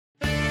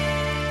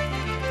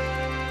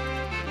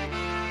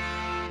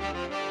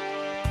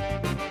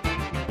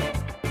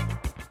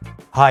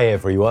Hi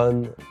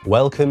everyone,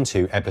 welcome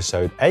to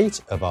episode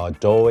 8 of our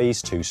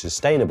Doorways to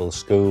Sustainable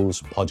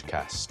Schools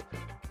podcast.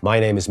 My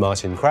name is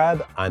Martin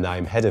Crabb and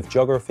I'm Head of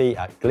Geography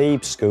at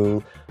Glebe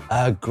School,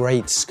 a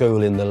great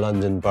school in the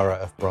London Borough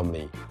of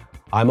Bromley.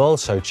 I'm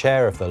also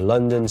Chair of the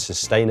London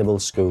Sustainable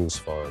Schools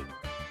Forum.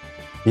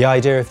 The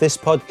idea of this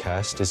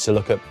podcast is to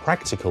look at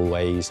practical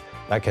ways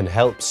that can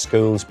help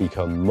schools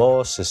become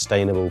more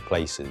sustainable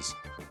places.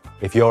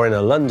 If you're in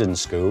a London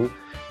school,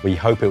 we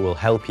hope it will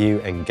help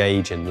you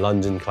engage in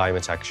London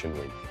Climate Action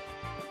Week.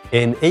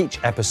 In each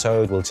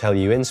episode, we'll tell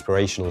you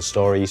inspirational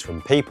stories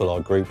from people or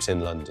groups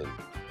in London.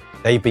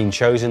 They've been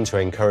chosen to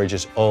encourage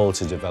us all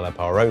to develop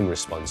our own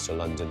response to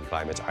London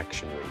Climate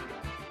Action Week.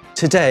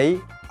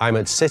 Today, I'm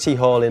at City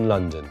Hall in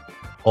London,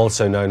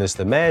 also known as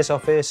the Mayor's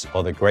Office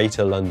or the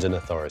Greater London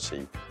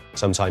Authority,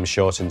 sometimes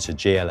shortened to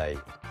GLA.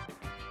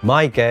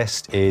 My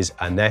guest is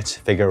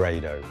Annette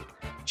Figueiredo.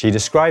 She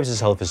describes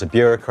herself as a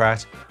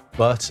bureaucrat,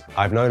 but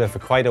I've known her for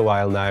quite a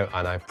while now,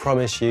 and I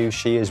promise you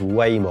she is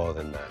way more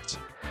than that.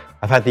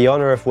 I've had the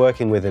honour of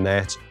working with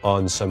Annette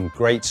on some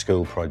great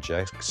school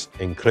projects,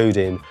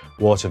 including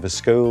Water for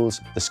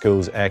Schools, the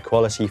Schools Air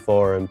Quality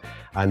Forum,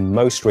 and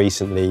most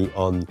recently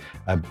on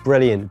a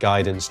brilliant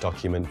guidance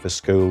document for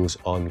schools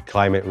on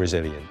climate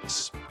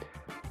resilience.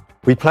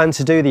 We planned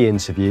to do the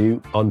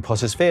interview on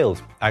Potter's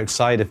Field,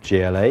 outside of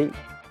GLA,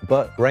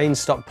 but rain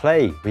stopped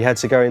play. We had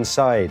to go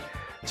inside.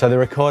 So the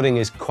recording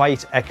is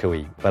quite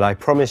echoey, but I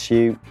promise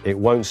you it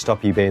won't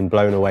stop you being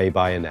blown away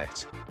by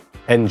Annette.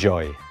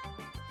 Enjoy.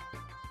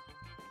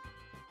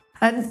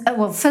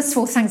 Well, first of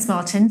all, thanks,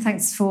 Martin.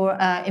 Thanks for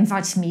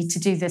inviting me to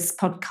do this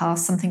podcast,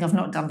 something I've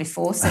not done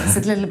before. So it's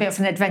a little bit of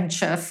an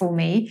adventure for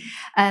me.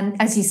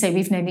 As you say,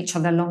 we've known each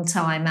other a long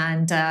time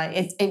and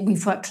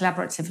we've worked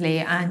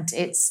collaboratively, and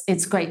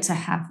it's great to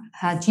have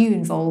had you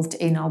involved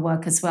in our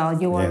work as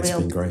well. You're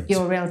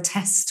a real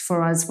test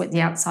for us with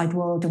the outside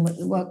world and with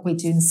the work we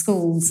do in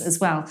schools as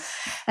well.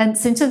 And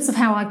so in terms of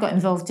how I got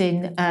involved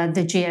in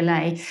the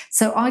GLA,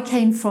 so I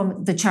came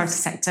from the charity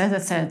sector,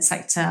 the third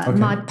sector. Okay.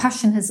 My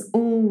passion has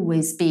always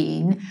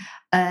been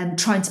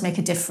trying to make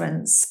a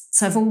difference.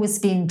 So I've always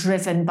been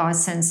driven by a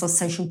sense of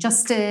social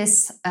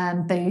justice,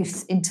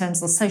 both in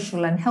terms of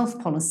social and health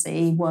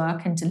policy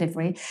work and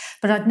delivery,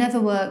 but I'd never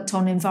worked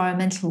on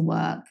environmental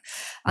work.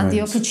 And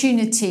the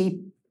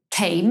opportunity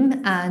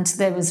came, and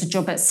there was a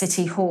job at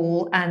City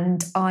Hall,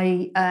 and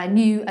I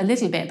knew a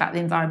little bit about the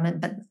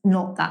environment, but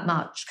not that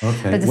much.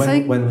 Okay.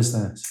 But when was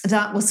that?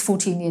 That was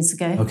 14 years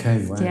ago.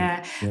 Okay, wow.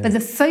 Yeah. But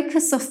the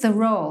focus of the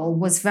role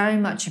was very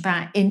much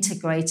about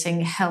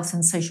integrating health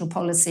and social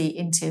policy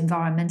into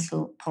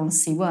environmental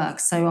policy work.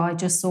 So I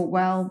just thought,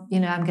 well,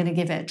 I'm going to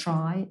give it a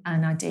try,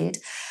 and I did.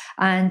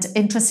 And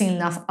interestingly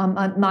enough,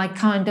 my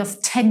kind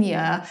of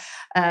tenure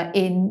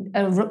in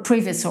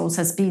previous roles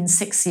has been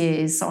 6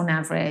 years on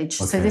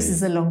average. Okay. So this is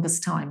the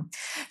longest time.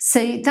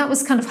 So that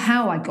was kind of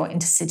how I got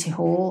into City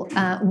Hall.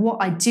 What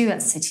I do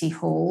at City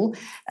Hall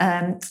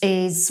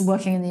is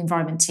working in the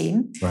environment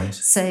team. Right.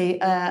 So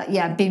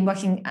I've been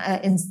working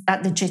at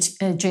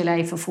the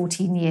GLA for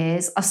 14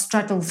 years. I've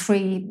straddled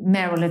 3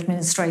 mayoral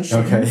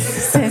administrations. Okay.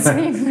 So it's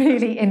been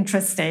really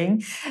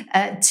interesting.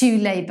 2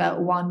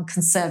 Labour, 1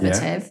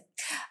 Conservative. Yeah.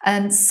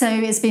 And so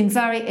it's been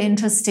very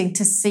interesting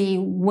to see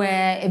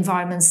where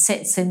environment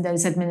sits in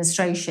those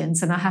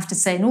administrations. And I have to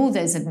say, in all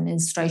those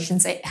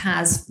administrations, it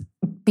has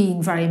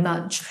been very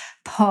much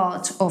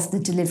part of the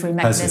delivery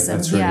mechanism.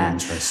 That's really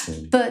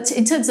interesting. But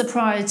in terms of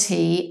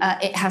priority,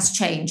 it has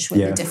changed with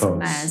the different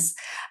mayors.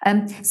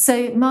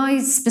 So my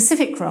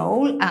specific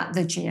role at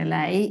the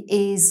GLA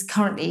is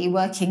currently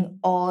working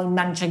on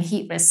managing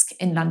heat risk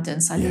in London.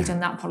 So I lead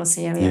on that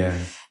policy area. Yeah.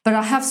 But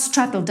I have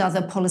straddled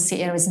other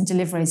policy areas and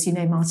deliveries,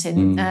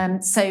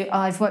 Martin. So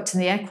I've worked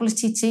in the air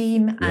quality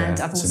team, and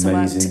I've also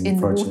worked in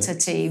the water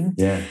team.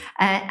 Yeah.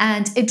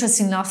 And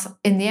interesting enough,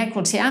 in the air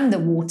quality and the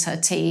water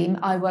team,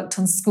 I worked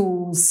on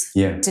schools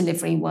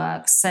delivery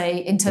work. So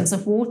in terms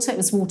of water, it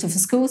was Water for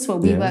Schools, where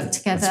we worked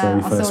together. That's where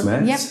we first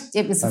met. Yep,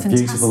 it was a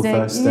beautiful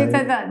first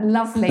day.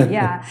 Lovely,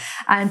 yeah.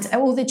 And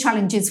all the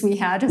challenges we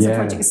had as a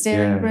project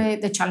steering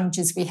group, the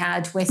challenges we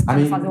had with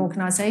other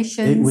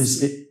organisations.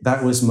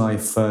 That was my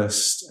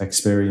first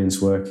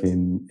experience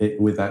working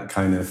with that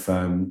kind of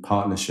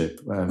partnership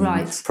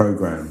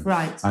program.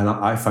 Right. And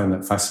I found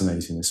that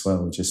fascinating as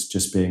well,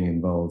 just being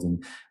involved.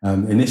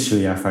 And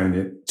initially I found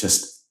it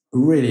just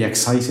really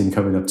exciting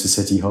coming up to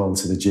City Hall,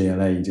 to the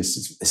GLA.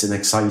 It's an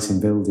exciting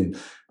building.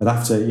 But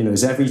after, it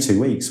was every 2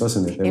 weeks,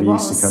 wasn't it? That we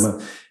used to come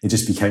up. It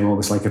just became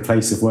almost like a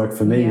place of work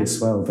for me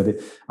as well. But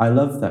I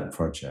loved that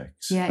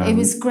project. Yeah, it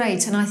was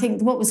great. And I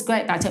think what was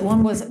great about it,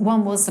 one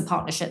was the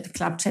partnership, the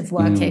collaborative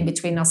working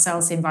between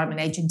ourselves, the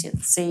Environment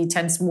Agency,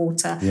 Thames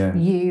Water,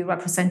 you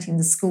representing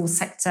the school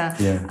sector,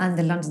 and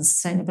the London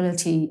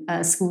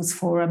Sustainability Schools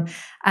Forum.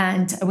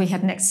 And we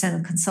had an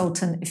external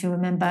consultant, if you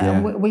remember,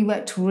 and we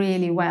worked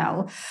really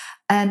well.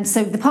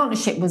 So the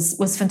partnership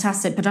was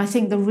fantastic, but I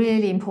think the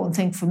really important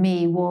thing for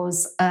me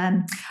was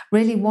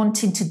really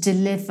wanting to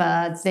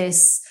deliver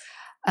this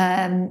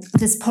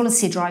this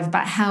policy drive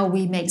about how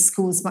we make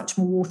schools much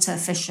more water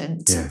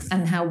efficient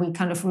and how we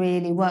kind of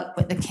really work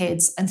with the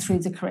kids and through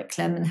the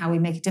curriculum and how we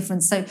make a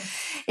difference. So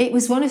it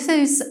was one of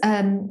those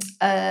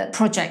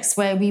projects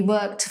where we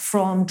worked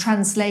from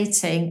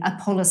translating a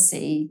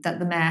policy that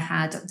the mayor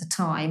had at the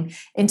time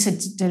into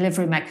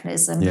delivery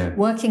mechanism,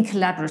 working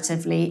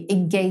collaboratively,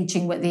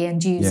 engaging with the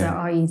end user,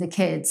 i.e. the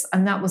kids.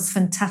 And that was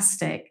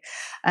fantastic.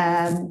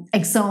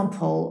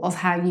 Example of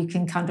how you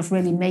can kind of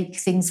really make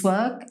things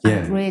work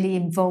and really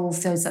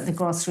involve those at the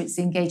grassroots.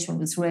 The engagement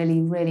was really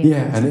important.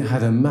 And it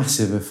had a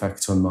massive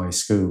effect on my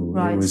school.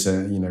 It was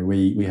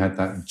we had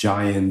that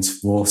giant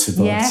water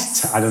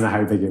butt. I don't know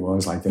how big it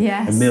was, like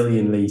a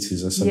million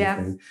litres or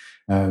something.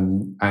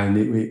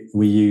 And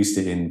we used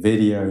it in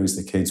videos.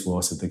 The kids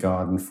watered the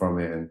garden from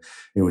it, and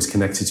it was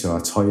connected to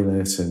our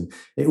toilet, and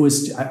it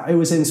was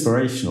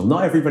inspirational.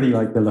 Not everybody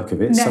liked the look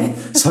of it. No.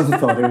 Some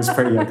thought it was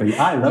pretty ugly.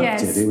 I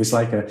loved it. It was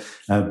like a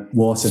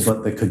water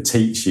butt that could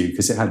teach you,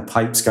 because it had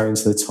pipes going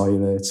to the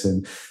toilet,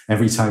 and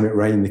every time it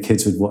rained, the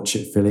kids would watch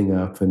it filling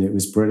up, and it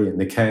was brilliant.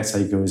 The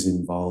caretaker was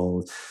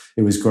involved.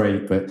 It was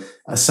great, but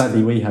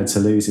sadly we had to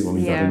lose it when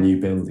we got a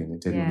new building.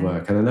 It didn't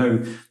work, and I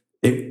know.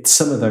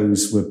 Some of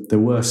those there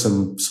were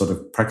some sort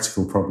of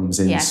practical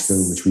problems in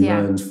school which we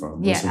learned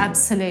from. Yeah,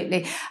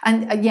 absolutely.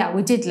 And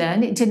we did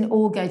learn. It didn't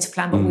all go to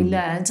plan, but we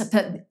learned.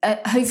 But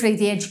hopefully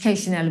the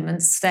education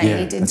element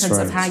stayed in terms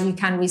of how you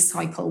can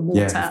recycle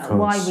water,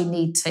 why we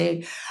need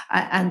to,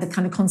 and the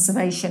kind of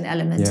conservation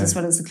element as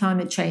well as the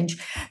climate change.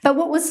 But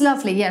what was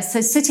lovely, so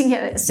sitting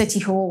here at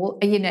City Hall,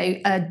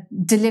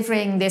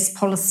 delivering this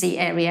policy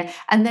area,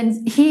 and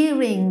then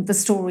hearing the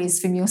stories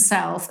from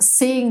yourself,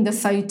 seeing the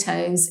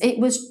photos, it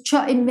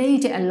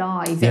made it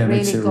alive. It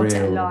really got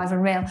it alive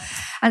and real.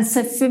 And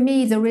so for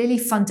me, the really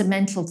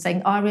fundamental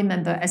thing, I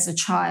remember as a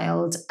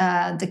child,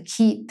 the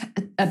Keep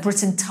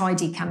Britain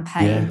Tidy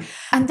campaign.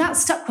 And that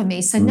stuck with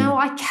me. So now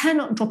I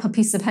cannot drop a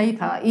piece of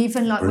paper,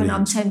 even like when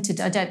I'm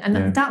tempted, I don't.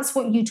 And that's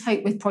what you'd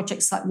hope with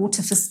projects like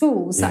Water for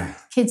Schools, that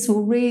kids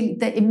will really,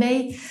 that you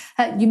may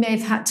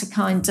have had to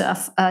kind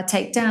of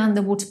take down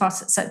the water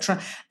bus,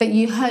 etc. But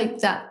you hope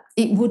that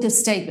it would have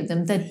stayed with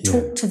them. They'd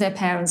talk to their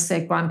parents,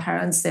 their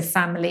grandparents, their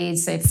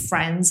families, their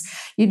friends,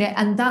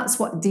 and that's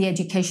what the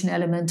education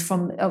element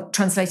from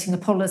translating a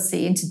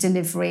policy into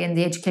delivery and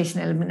the education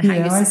element, how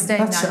you sustain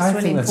that is really important.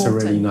 I think that's a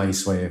really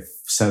nice way of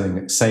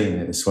saying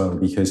it as well,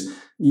 because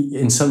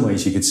in some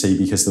ways you could see,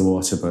 because the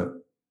water but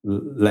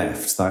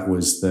left, that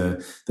was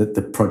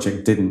the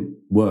project didn't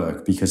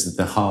work because of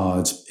the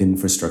hard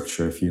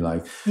infrastructure, if you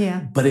like.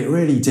 But it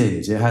really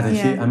did. It had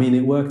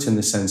it worked in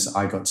the sense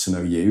I got to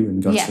know you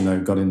and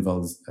got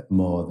involved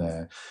more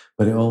there.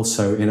 But it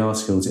also, in our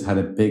schools, it had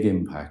a big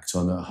impact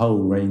on a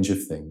whole range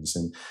of things.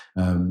 And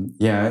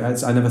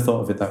I never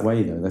thought of it that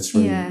way, though. That's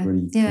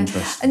really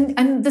interesting.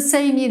 And the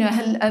same,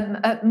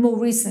 more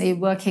recently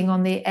working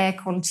on the Air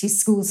Quality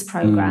Schools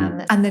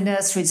programme and the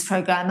Nurseries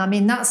programme. I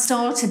mean, that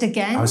started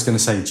again. I was going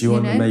to say, do you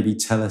want to maybe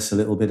tell us a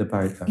little bit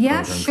about that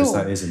programme? Because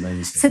that is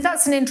amazing. So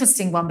that's an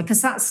interesting one,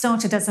 because that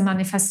started as a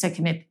manifesto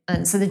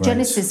commitment. So the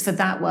genesis for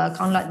that work,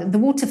 unlike the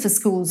Water for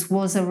Schools,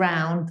 was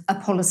around a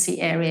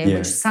policy area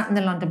which sat in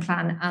the London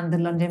Plan and the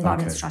London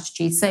Environment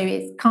Strategy. So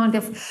it kind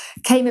of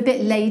came a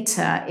bit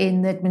later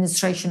in the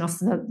administration of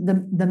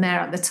the mayor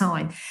at the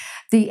time.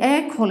 The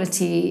air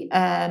quality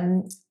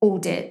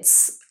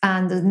audits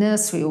and the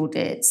nursery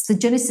audits, the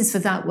genesis for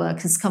that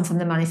work has come from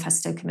the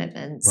manifesto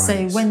commitment.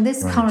 So when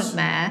this current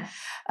mayor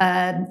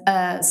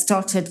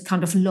started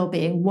kind of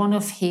lobbying, one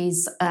of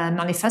his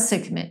manifesto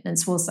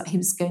commitments was that he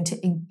was going to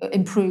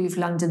improve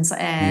London's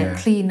air,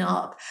 clean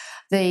up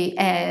the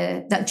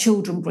air that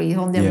children breathe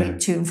on their route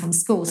to and from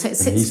school. So it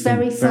sits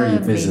very firmly.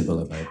 Very visible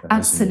about that.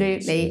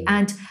 Absolutely.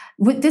 And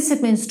with this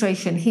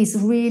administration, he's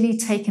really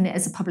taken it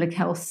as a public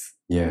health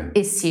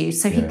issue.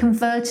 So he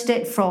converted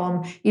it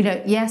from,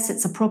 yes,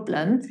 it's a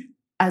problem,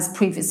 as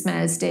previous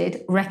mayors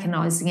did,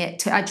 recognising it,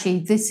 to actually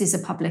this is a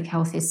public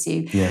health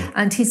issue.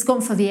 And he's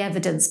gone for the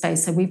evidence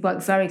base. So we've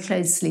worked very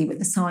closely with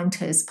the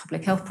scientists,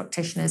 public health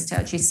practitioners, to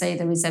actually say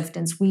there is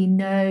evidence. We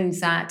know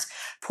that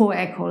poor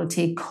air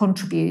quality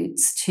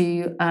contributes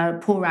to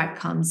poor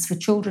outcomes for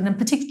children, and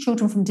particularly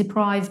children from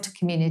deprived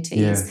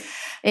communities.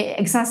 It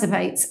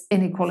exacerbates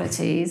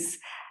inequalities.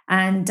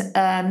 And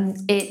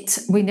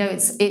we know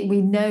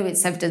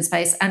it's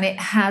evidence-based, and it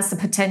has the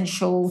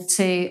potential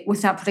to,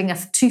 without putting a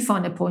too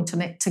fine a point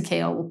on it, to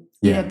kill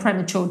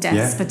premature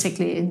deaths,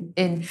 particularly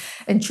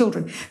in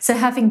children. So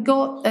having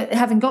got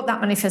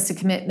that manifesto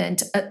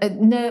commitment,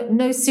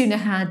 no sooner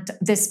had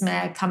this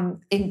mayor come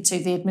into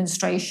the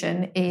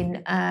administration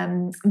in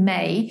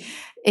May.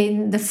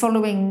 In the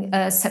following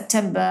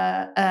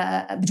September,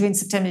 between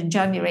September and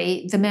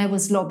January, the mayor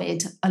was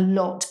lobbied a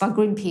lot by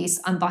Greenpeace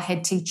and by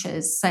head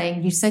teachers,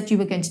 saying, you said you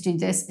were going to do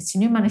this, it's your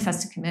new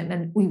manifesto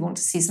commitment, we want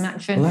to see some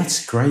action. Well,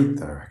 that's great,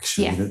 though,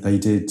 actually, that they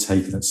did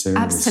take that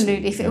seriously.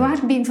 Absolutely. If it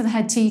hadn't been for the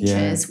head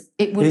teachers,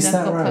 it wouldn't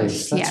have got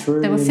pushed. That's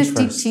really there were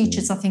 50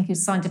 teachers, I think, who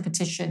signed a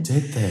petition.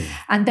 Did they?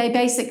 And they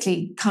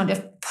basically kind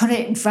of put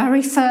it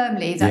very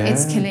firmly that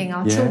it's killing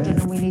our children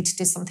and we need to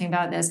do something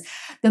about this.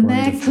 The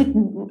mayor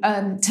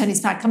couldn't turn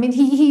his back. I mean,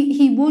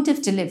 he would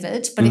have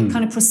delivered, but it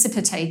kind of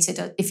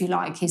precipitated, if you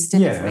like, his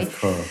delivery. Yeah, of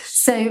course.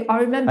 So I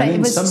remember and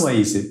in some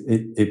ways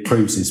it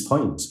proves his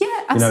point. Yeah,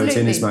 absolutely. It's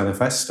in his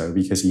manifesto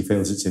because he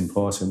feels it's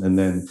important, and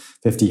then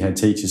 50 head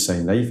teachers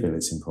saying they feel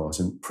it's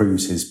important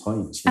proves his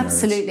point.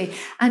 Absolutely.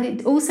 And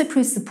it also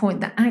proves the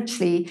point that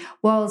actually,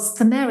 whilst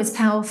the mayor is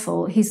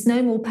powerful, he's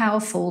no more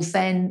powerful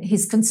than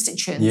his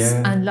constituents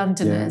and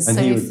Londoners. And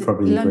he would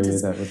probably agree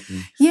with that, wouldn't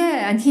he?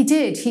 Yeah, and he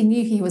did. He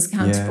knew he was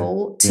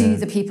accountable to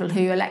the people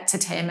who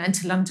elected him and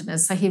to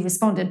Londoners, so he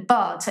responded.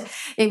 But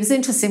it was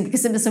interesting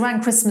because it was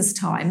around Christmas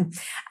time,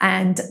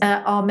 and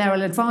our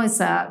mayoral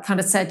advisor kind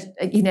of said,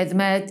 the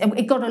mayor,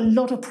 it got a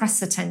lot of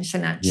press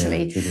attention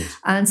actually. Yeah,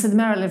 and so the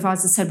mayoral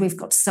advisor said, we've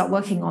got to start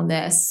working on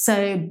this.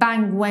 So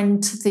bang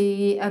went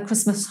the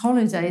Christmas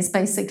holidays,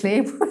 basically.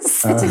 It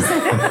was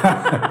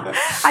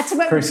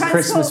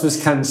Christmas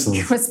was cancelled.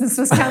 Christmas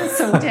was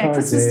cancelled, yeah.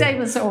 Christmas Day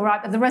was all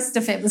right, but the rest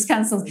of it was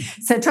cancelled.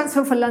 So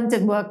Transport for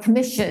London were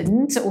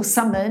commissioned or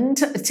summoned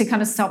to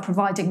kind of start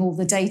providing all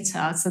the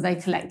data, so they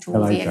collect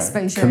all the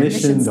exposure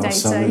emissions data.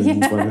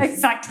 Summoned,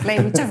 exactly,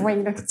 whichever way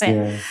you look at it.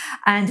 Yeah.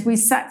 And we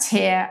sat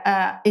here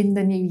in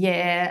the new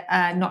year,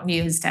 not New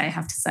Year's Day, I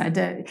have to say,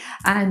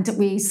 and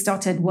we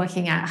started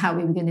working out how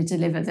we were going to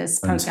deliver this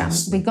programme.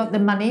 We got the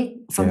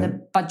money from the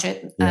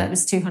budget, it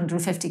was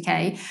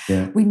 250k.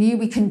 Yeah. We knew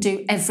we couldn't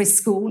do every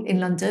school in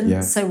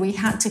London, so we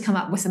had to come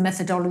up with a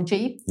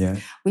methodology. Yeah.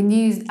 We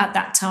knew at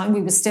that time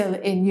we were still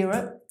in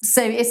Europe,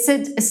 so it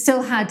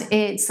still had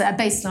its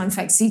baseline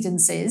for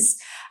exceedances.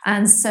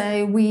 And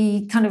so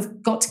we kind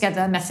of got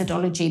together a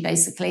methodology,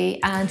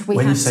 basically, and we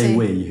When had you say to,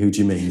 we, who do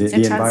you mean? The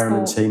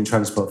environment team,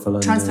 Transport for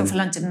London? Transport for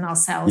London and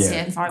ourselves,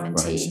 environment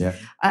team.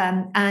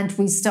 And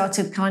we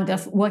started kind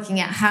of working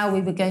out how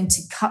we were going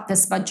to cut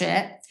this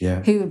budget,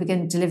 who we were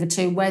going to deliver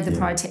to, where the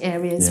priority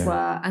areas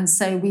were. And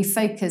so we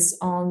focused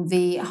on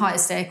the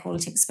highest air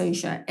quality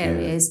exposure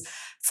areas,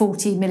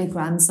 40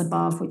 milligrams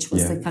above, which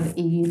was the kind of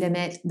EU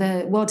limit.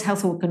 The World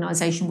Health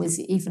Organization was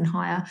even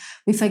higher.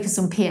 We focused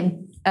on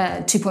PM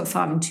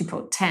 2.5 and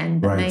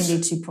 2.10, but mainly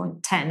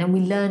 2.10. And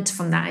we learned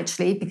from that,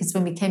 actually, because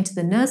when we came to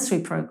the nursery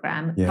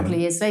program a couple of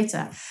years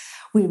later,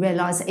 we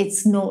realised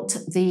it's not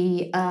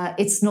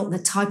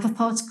the type of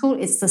particle,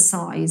 it's the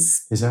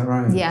size. Is that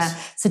right? Yeah.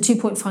 So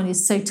 2.5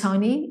 is so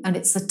tiny, and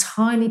it's the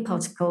tiny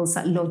particles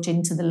that lodge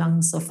into the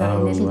lungs of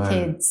very little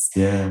kids.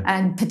 Yeah.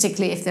 And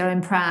particularly if they're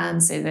in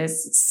prams,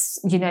 there's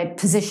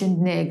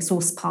positioned near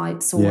exhaust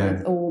pipes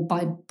or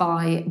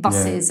by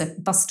buses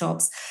at bus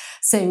stops.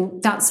 So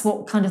that's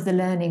what kind of the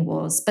learning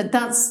was. But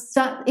that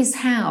is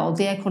how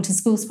the Air Quality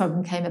Schools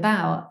programme came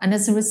about. And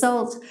as a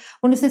result,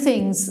 one of the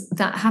things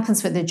that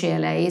happens with the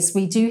GLA is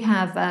we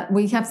have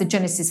the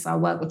genesis of our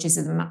work, which is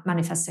the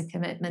manifesto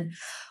commitment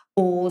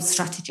or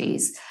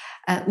strategies.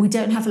 We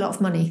don't have a lot of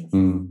money,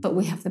 but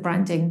we have the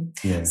branding.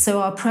 Yeah. So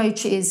our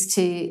approach is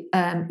to,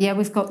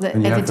 we've got the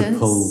evidence.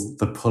 You have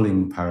the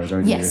pulling power,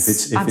 don't you?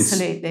 Yes,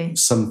 absolutely.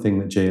 It's something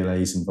that GLA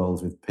is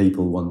involved with,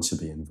 people want to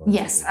be involved.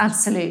 Yes,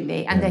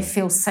 absolutely. And they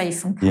feel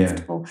safe and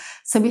comfortable. Yeah.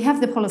 So we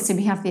have the policy,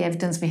 we have the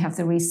evidence, we have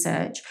the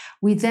research.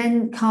 We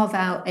then carve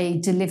out a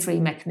delivery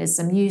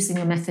mechanism using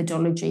a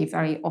methodology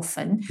very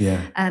often.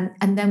 Yeah.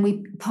 And then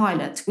we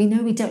pilot. We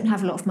know we don't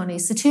have a lot of money.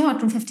 So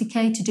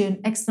 250k to do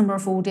an X number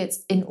of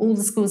audits in all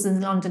the schools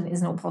in London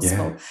is not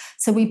possible. Yeah.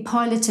 So we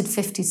piloted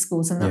 50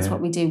 schools, and that's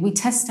what we do. We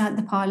test out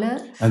the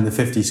pilot. And the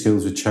 50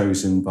 schools were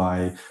chosen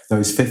by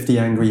those 50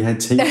 angry head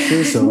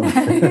teachers? Or?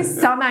 No,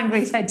 some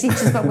angry head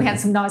teachers, but we had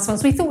some nice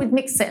ones. We thought we'd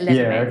mix it a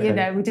little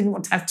bit, we didn't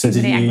want to have too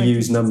many angry teachers. So did you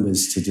use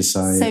numbers to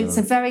decide? So it's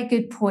a very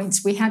good point.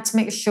 We had to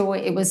make sure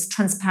it was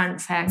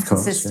transparent, fair and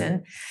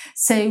consistent.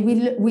 So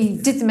we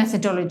did the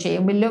methodology,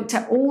 and we looked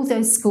at all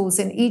those schools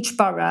in each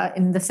borough,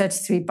 in the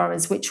 33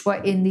 boroughs, which were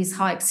in these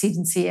high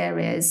exceedancy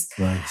areas.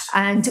 Right.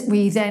 And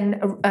we then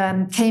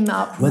came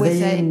up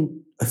with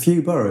a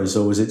few boroughs,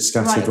 or was it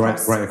scattered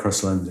right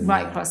across London?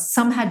 Right across.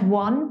 Some had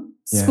one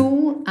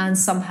school, and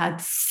some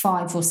had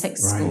 5 or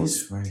 6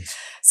 schools. Right.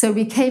 So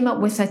we came up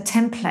with a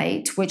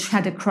template which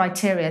had a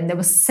criteria, and there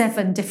were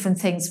 7 different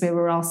things we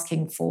were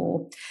asking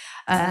for.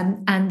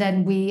 And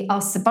then we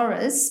asked the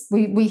boroughs.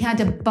 We had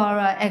a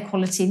borough air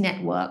quality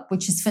network,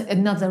 which is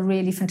another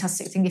really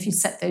fantastic thing if you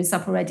set those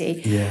up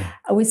already. Yeah.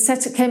 We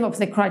came up with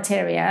the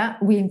criteria.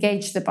 We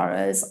engaged the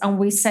boroughs, and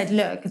we said,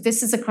 look,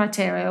 this is a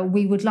criteria.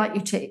 We would like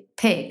you to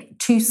pick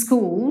 2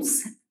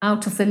 schools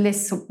out of the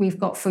list we've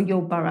got for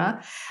your borough.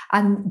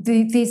 And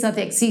these are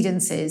the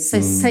exceedances.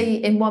 So say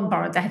in one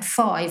borough they had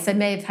 5, they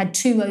may have had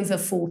 2 over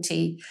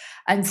 40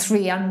 and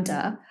 3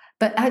 under.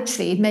 But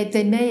actually,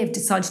 they may have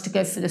decided to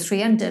go for the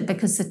 3 under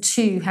because the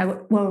 2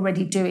 were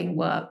already doing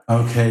work.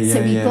 Okay, yeah,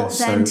 so we got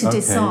them to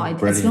decide,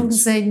 brilliant. As long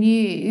as they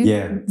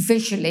knew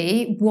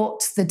visually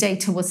what the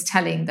data was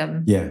telling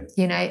them. Yeah.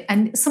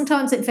 And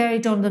sometimes it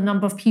varied on the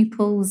number of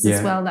pupils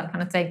as well, that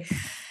kind of thing.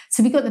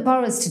 So we got the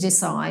boroughs to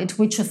decide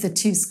which of the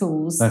two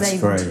schools they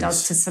wanted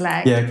us to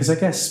select. Yeah, because I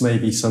guess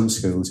maybe some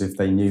schools, if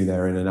they knew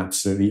they're in an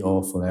absolutely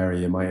awful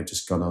area, might have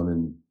just gone on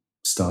and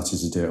started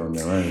to do it on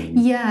their own.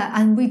 Yeah,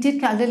 and we did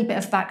get a little bit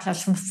of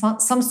backlash from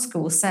some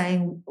schools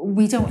saying,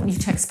 we don't want you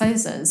to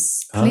expose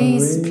us.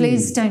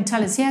 Please don't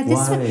tell us. Yeah,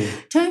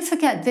 don't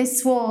forget,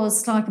 this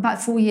was like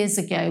about 4 years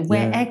ago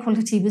where air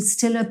quality was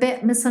still a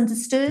bit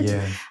misunderstood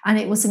and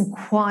it wasn't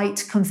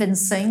quite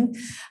convincing.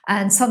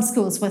 And some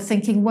schools were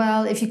thinking,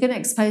 well, if you're going to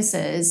expose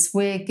us,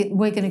 we're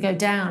going to go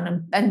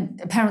down and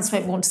parents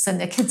won't want to send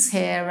their kids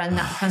here and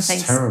that kind of thing.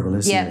 It's terrible,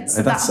 isn't it?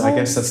 So I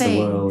guess that's the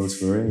world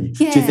we're in.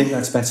 Yeah. Do you think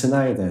that's better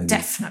now then?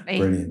 Definitely.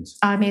 Brilliant.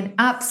 I mean,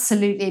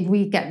 absolutely.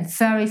 We get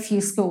very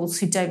few schools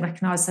who don't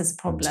recognise there's a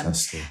problem.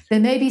 Fantastic. There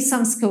may be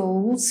some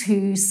schools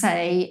who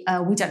say,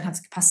 we don't have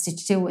the capacity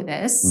to deal with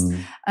this,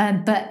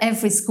 but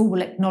every school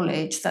will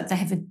acknowledge that they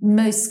have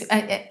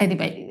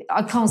anyway,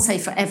 I can't say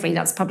for every,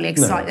 that's probably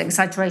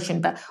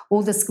exaggeration, but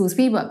all the schools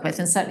we work with,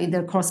 and certainly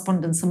the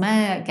correspondence the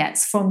mayor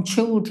gets from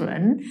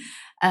children,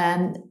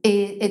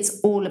 it's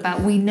all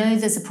about, we know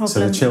there's a problem.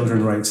 So the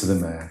children write to the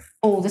mayor?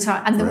 All the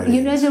time. And the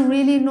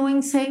really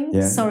annoying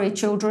thing, sorry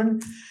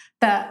children,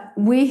 that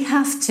we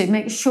have to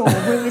make sure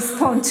we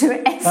respond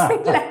to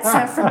every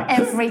letter from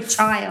every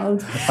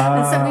child.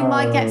 And so we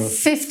might get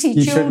 50 children.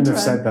 You shouldn't have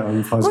said that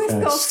on the podcast.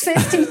 We've got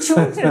 50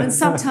 children. And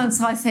sometimes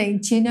I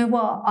think, do you know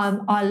what?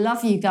 I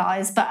love you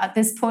guys, but at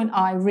this point,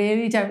 I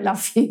really don't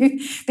love you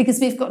because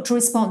we've got to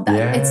respond.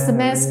 It's the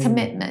mayor's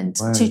commitment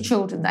to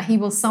children that he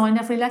will sign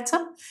every letter.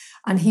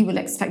 And he will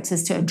expect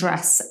us to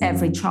address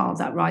every child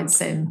that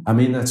writes in. I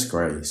mean, that's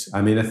great.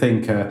 I mean, I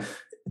think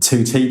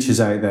to teachers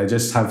out there,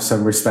 just have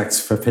some respect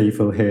for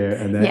people here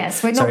and there.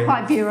 Yes, we're not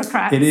quite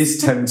bureaucrats. It is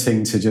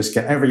tempting to just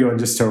get everyone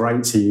just to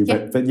write to you,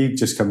 but you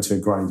just come to a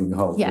grinding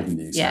halt, wouldn't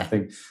you? So I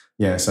think,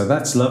 so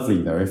that's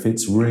lovely, though, if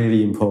it's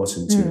really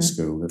important to a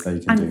school that they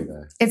can do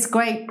that. It's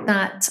great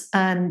that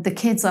the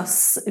kids are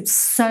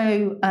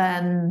so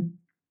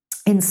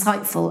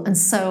insightful and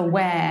so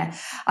aware,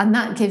 and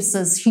that gives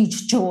us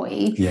huge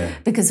joy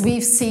because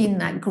we've seen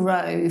that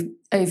grow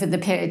over the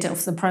period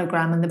of the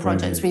programme and the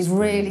projects. We've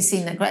really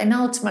seen that grow, and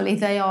ultimately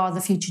they are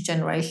the future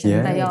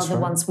generation. They are the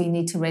ones we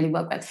need to really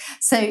work with.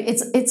 So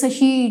it's a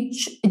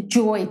huge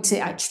joy to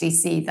actually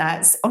see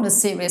that. On a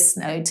serious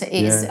note, it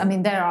is. I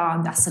mean, they're our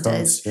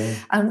ambassadors,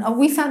 and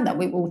we found that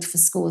with Water for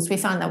Schools. We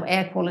found that with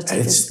air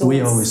quality for schools. We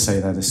always say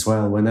that as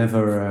well.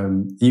 Whenever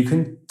you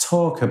can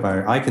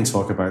I can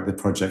talk about the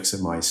projects at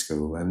my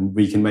school, and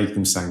we can make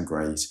them sound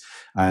great.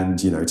 And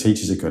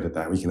teachers are good at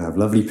that. We can have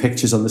lovely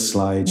pictures on the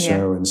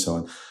slideshow and so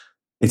on.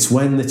 It's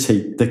when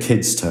the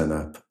kids turn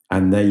up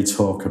and they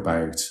talk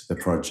about the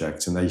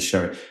project and they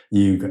show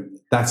it,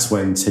 that's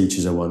when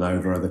teachers are won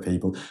over other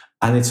people.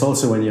 And it's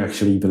also when you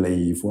actually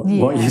believe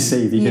what you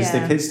see, because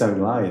the kids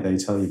don't lie, they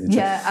tell you the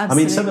truth. I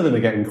mean, some of them are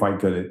getting quite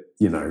good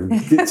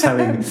at,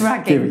 telling...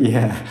 bragging.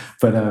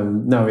 But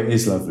no, it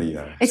is lovely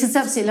though. It is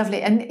absolutely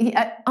lovely. And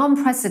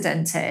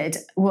unprecedented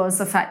was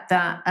the fact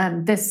that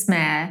this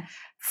mayor,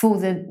 for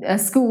the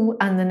school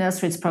and the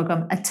nurseries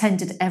programme,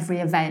 attended every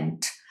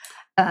event.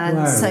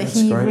 So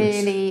he great.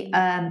 Really,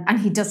 and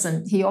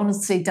he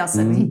honestly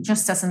doesn't, he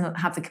just doesn't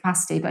have the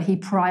capacity, but he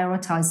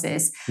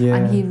prioritised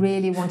and he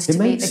really wanted to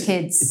meet the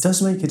kids. It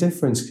does make a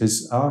difference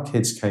because our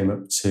kids came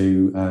up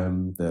to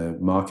the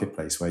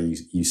marketplace where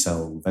you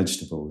sell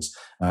vegetables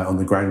on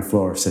the ground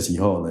floor of City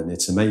Hall, and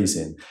it's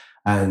amazing.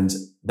 And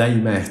they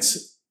met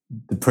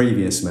the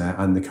previous mayor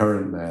and the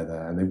current mayor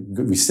there, and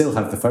we still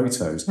have the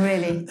photos.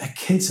 Really? The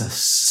kids are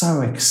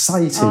so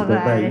excited.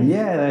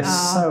 They're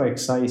so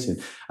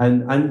excited.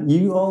 And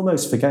you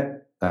almost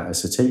forget that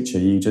as a teacher.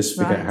 You just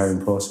forget how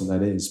important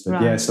that is.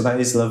 But so that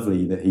is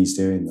lovely that he's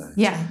doing that.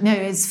 Yeah, no,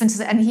 it's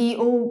fantastic. And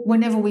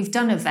whenever we've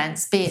done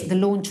events, be it the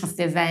launch of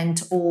the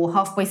event or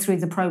halfway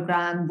through the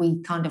programme,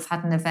 we kind of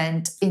had an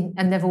event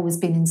and they've always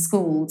been in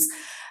schools.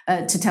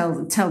 To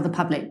tell the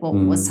public what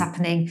was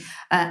happening,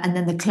 and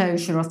then the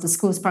closure of the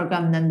schools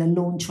programme, and then the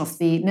launch of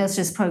the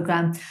nurseries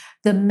programme.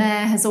 The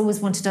mayor has always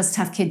wanted us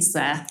to have kids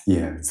there.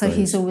 So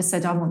he's always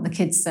said, I want the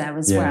kids there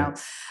as well,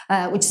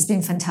 which has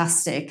been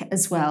fantastic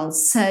as well.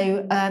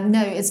 So,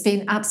 no, it's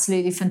been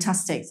absolutely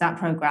fantastic, that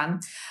programme.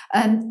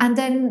 And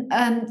then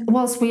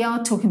whilst we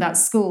are talking about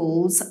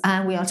schools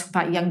and we are talking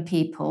about young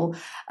people,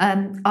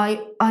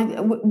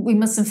 we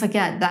mustn't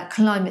forget that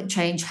climate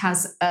change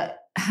has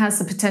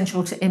the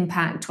potential to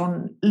impact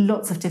on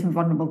lots of different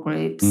vulnerable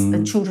groups.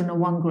 The children are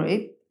one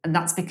group, and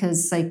that's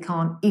because they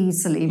can't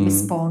easily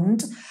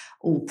respond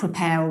or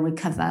prepare or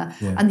recover.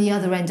 And the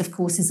other end, of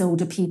course, is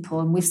older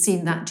people, and we've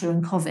seen that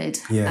during COVID.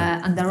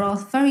 And there are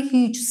very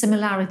huge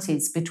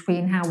similarities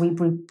between how we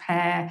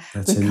prepare,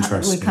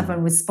 recover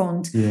and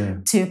respond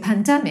to a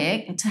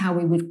pandemic, to how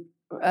we would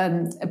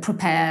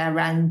prepare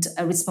and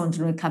respond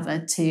and recover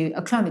to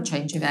a climate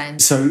change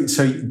event. So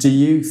do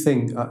you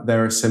think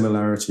there are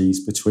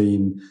similarities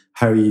between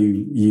how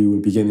you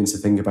were beginning to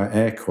think about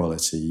air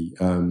quality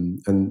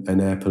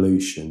and air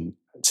pollution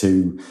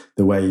to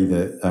the way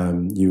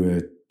that you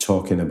were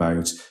talking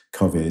about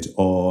COVID,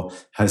 or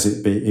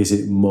is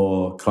it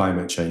more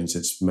climate change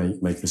that's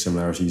make the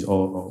similarities,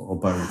 or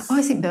both?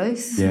 I think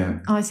both. Yeah.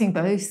 I think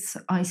both.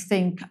 I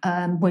think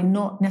we're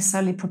not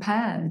necessarily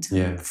prepared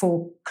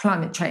for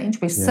climate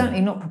change. We're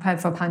certainly not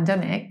prepared for a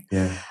pandemic.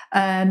 Yeah.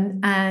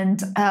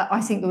 And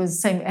I think there was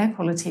the same air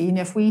quality. You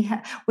know,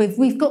 if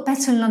we've got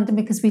better in London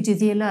because we do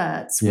the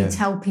alerts. We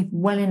tell people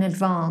well in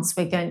advance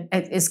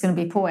it's going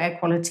to be poor air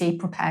quality.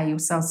 Prepare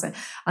yourselves,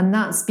 and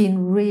that's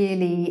been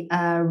really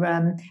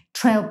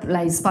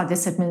trailblazed by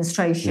this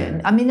administration.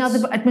 Yeah. I mean,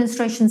 other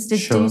administrations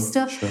did do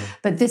stuff,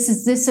 but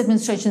this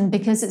administration,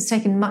 because it's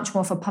taken much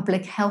more of a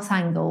public health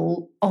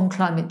angle on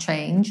climate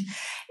change.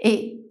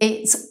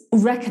 It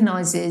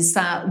recognises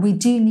that we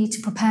do need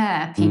to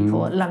prepare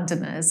people,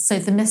 Londoners, so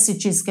the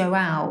messages go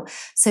out.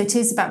 So it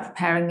is about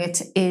preparing,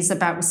 it is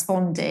about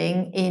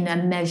responding in a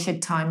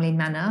measured, timely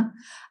manner,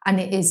 and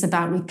it is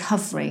about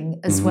recovering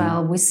as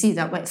well. We see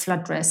that with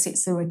flood risk,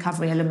 it's the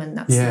recovery element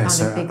that's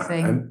kind of big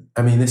thing.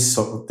 I mean,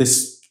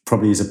 this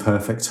probably is a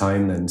perfect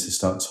time then to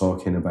start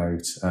talking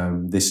about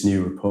this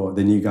new report,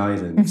 the new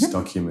guidance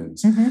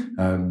document.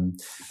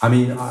 I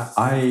mean,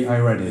 I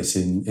read it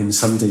in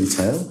some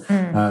detail,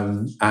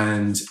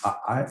 and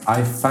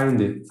I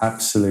found it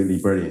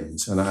absolutely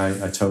brilliant. And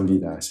I told you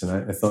that,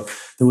 and I thought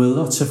there were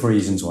lots of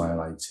reasons why I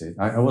liked it.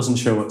 I wasn't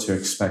sure what to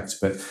expect,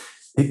 but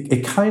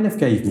it kind of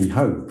gave me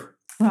hope.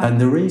 Right.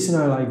 And the reason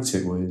I liked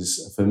it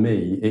was, for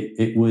me,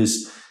 it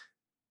was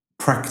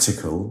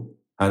practical.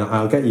 And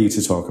I'll get you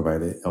to talk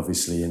about it,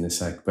 obviously, in a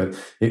sec. But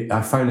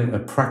I found it a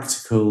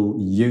practical,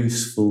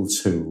 useful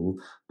tool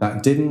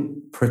that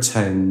didn't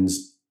pretend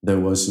there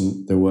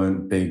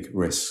weren't big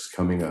risks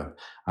coming up,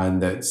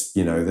 and that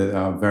that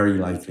are very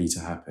likely to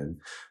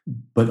happen,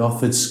 but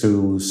offered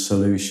schools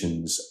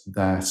solutions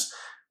that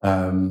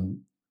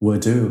were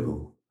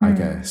doable, I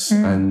guess.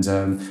 And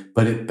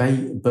but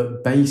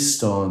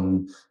based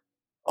on,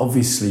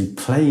 obviously,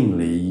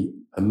 plainly,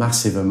 a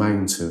massive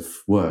amount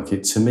of work.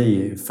 To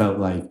me, it felt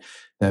like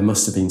there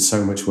must have been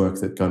so much work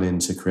that gone in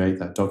to create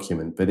that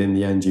document. But in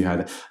the end,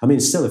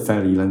 it's still a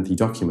fairly lengthy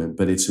document,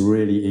 but it's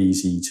really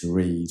easy to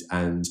read,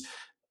 and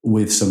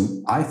with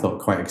some, I thought,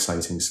 quite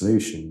exciting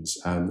solutions.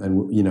 And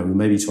we'll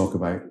maybe talk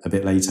about a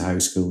bit later how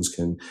schools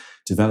can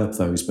develop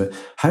those. But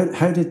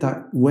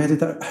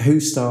who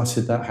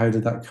started that? How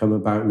did that come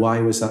about?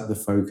 Why was that the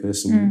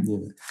focus? And,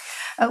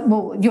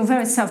 well, you're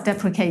very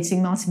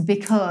self-deprecating, Martin,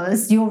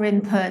 because your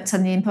input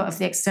and the input of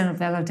the external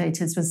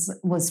validators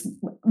was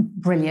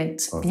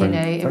brilliant. Oh,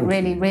 it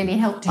really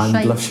helped to shape.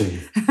 I'm blushing.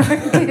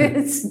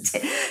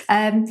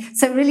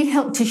 So it really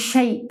helped to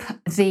shape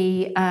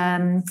the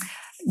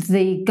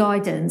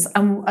guidance.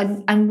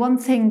 And one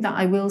thing that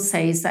I will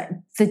say is that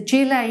the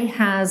GLA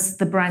has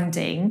the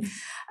branding,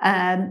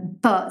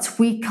 but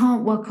we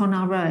can't work on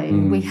our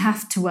own. We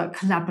have to work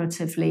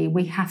collaboratively.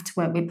 We have to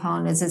work with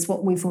partners, as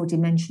what we've already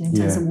mentioned in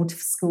terms of Water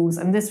for Schools.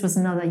 And this was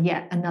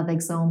yet another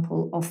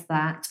example of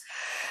that.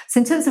 So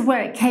in terms of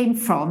where it came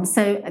from,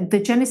 so the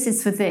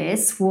genesis for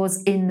this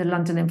was in the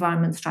London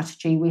Environment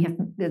Strategy.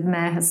 The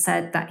Mayor has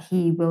said that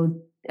he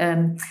will,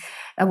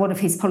 one of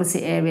his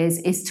policy areas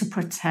is to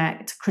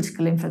protect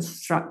critical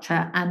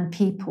infrastructure and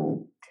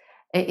people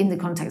in the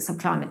context of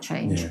climate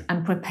change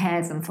and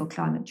prepare them for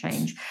climate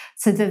change.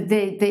 So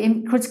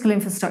the critical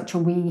infrastructure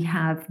we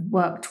have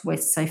worked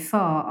with so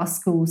far are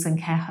schools and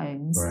care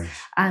homes,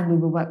 and we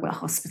will work with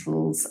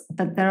hospitals.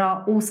 But there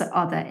are also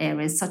other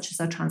areas, such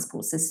as our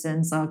transport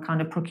systems, our kind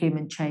of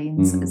procurement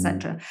chains,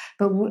 etc.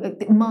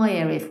 But my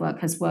area of work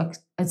has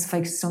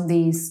focused on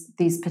these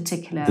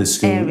particular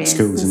areas,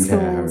 schools and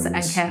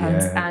care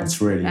homes, and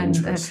that's really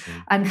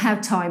interesting. And how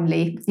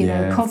timely,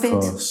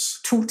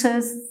 COVID taught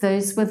us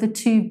those were the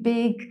two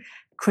big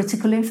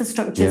critical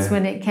infrastructures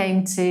when it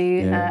came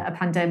to a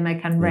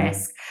pandemic and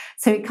risk.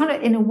 So it kind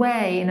of, in a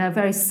way, in a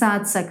very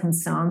sad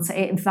circumstance,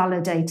 it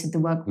validated the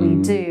work we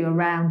do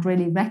around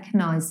really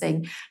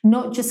recognising,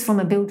 not just from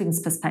a buildings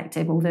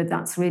perspective, although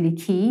that's really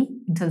key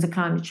in terms of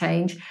climate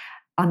change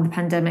and the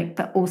pandemic,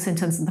 but also in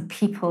terms of the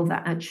people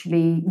that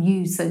actually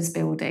use those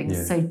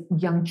buildings. So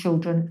young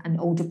children and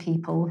older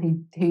people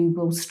who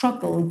will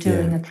struggle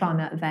during a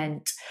climate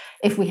event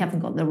if we haven't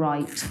got the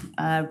right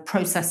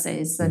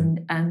processes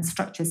and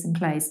structures in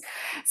place.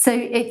 So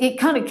it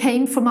kind of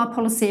came from our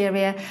policy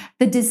area.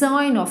 The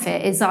design of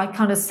it is, I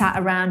kind of sat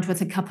around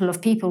with a couple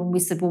of people and we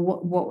said,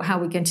 well, how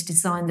are we going to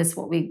design this?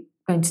 What we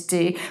going to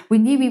do? We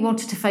knew we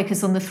wanted to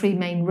focus on the three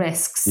main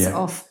risks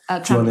of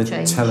climate change. Do you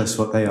want to tell us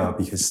what they are?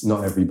 Because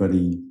not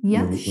everybody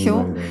will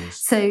know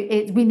those. So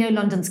we know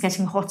London's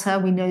getting hotter.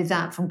 We know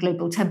that from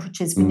global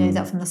temperatures. We know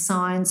that from the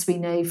science. We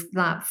know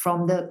that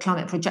from the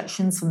climate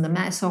projections from the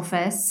Met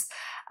Office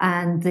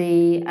and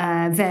the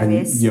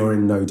various... And you're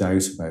in no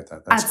doubt about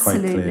that. That's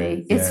absolutely quite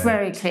clear. It's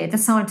very clear. The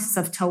scientists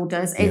have told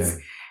us.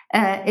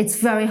 it's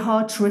very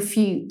hard to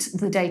refute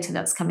the data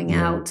that's coming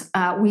out.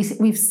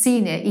 We've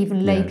seen it,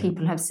 even lay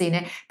people have seen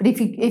it. But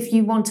if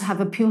you want to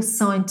have a pure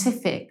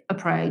scientific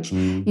approach,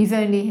 you've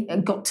only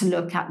got to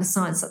look at the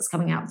science that's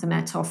coming out of the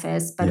Met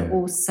Office, but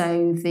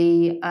also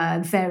the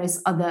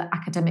various other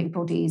academic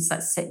bodies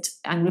that sit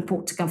and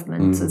report to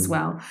government as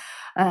well.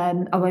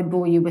 I won't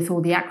bore you with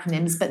all the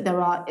acronyms, but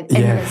there are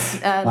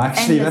endless.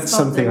 Actually, endless that's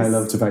something I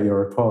loved about your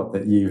report,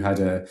 that you had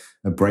a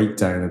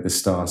breakdown at the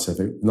start of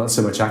it, not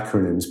so much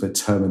acronyms but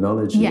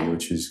terminology,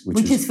 which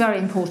is very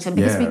important,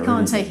 because we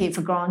can't take it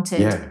for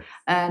granted.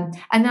 And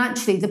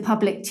actually, the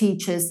public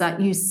teachers that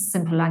use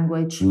simple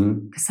language,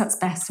 because that's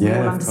best, we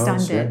all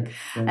understand it.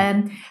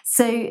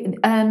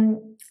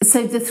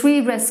 So the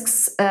three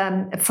risks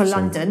for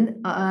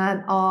London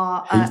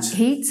are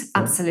heat,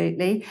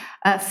 absolutely,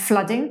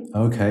 flooding,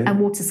 and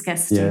water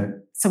scarcity.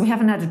 So we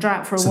haven't had a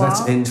drought for a while.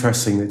 So that's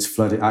interesting. It's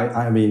flooding.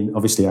 I mean,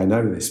 obviously I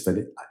know this, but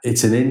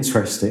it's an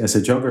interesting, as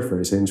a geographer,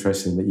 it's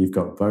interesting that you've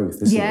got both,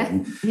 isn't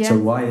it? So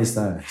why is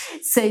that?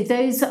 So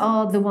those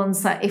are the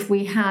ones that if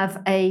we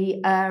have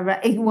we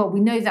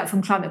know that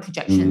from climate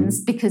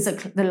projections, because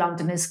the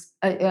London is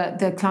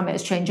the climate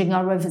is changing,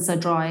 our rivers are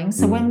drying.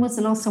 So when was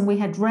the last time we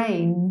had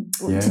rain?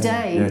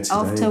 Today,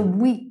 after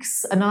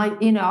weeks. And I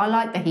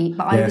like the heat,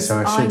 but I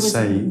should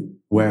say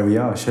where we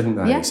are, shouldn't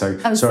I? Yeah. So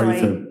sorry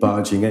for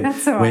barging in.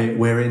 That's all right.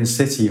 We're in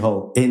City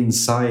Hall,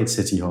 inside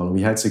City Hall, and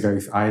I had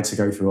to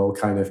go through all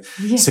kind of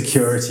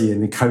security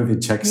and the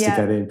COVID checks to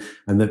get in.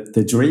 And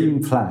the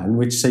dream plan,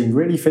 which seemed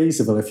really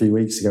feasible a few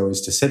weeks ago,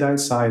 was to sit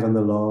outside on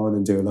the lawn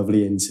and do a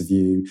lovely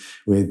interview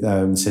with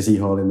City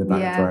Hall in the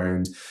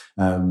background.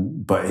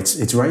 But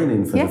it's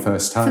raining for the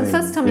first time. For the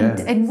first time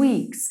in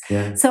weeks.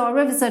 Yeah. So our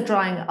rivers are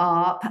drying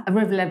up,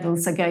 river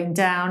levels are going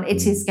down,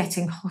 it is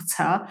getting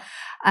hotter.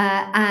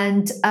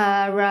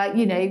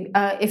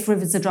 If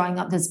rivers are drying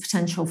up, there's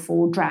potential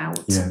for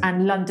drought.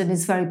 And London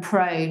is very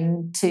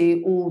prone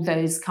to all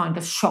those kind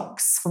of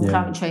shocks from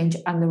climate change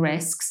and the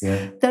risks.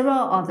 There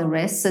are other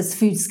risks. There's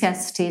food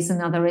scarcity is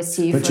another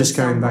issue. But just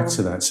going back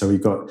to that, so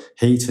we've got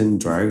heat and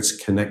drought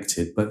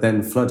connected, but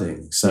then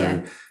flooding.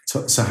 So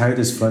how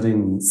does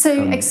flooding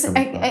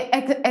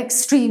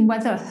extreme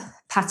weather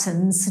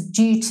patterns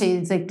due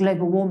to the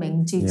global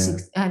warming,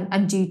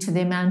 and due to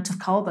the amount of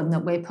carbon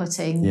that we're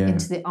putting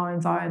into our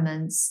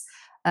environments,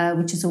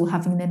 which is all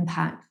having an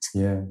impact.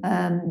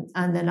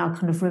 And then our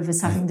kind of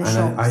rivers having the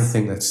shocks. I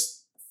think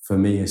that's, for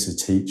me as a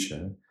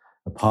teacher,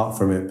 apart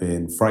from it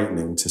being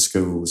frightening to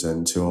schools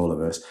and to all of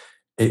us,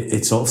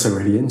 it's also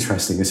really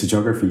interesting as a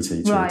geography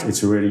teacher. Right.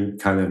 It's a really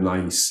kind of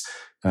nice,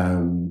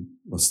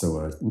 what's the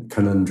word?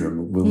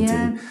 Conundrum will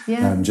do.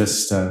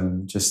 Just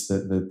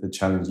the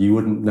challenge. You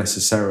wouldn't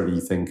necessarily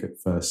think at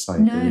first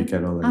sight that you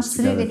get all those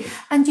together.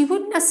 And you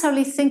wouldn't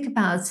necessarily think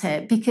about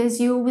it because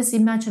you always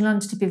imagine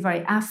London to be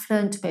very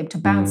affluent, to be able to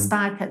bounce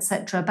back,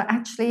 etc. But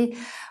actually,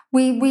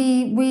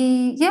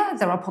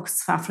 there are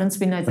pockets of affluence.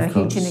 We know there are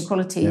huge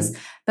inequalities,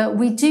 but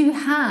we do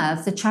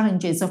have the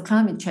challenges of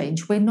climate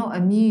change. We're not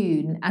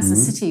immune as a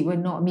city. We're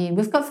not immune.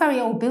 We've got very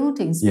old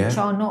buildings which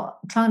are not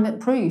climate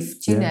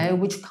proofed,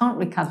 which can't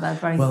recover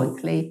very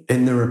quickly.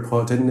 In the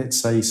report, didn't it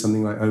say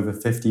something like over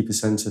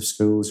 50% of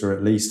schools are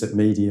at least at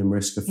medium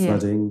risk of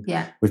flooding?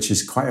 Which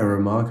is quite a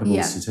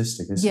remarkable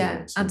statistic, isn't it?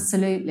 Yeah,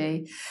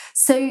 absolutely.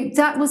 So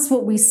that was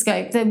what we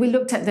scoped. We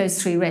looked at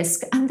those three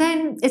risks. And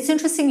then it's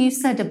interesting you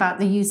said about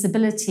the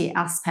usability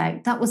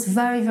aspect. That was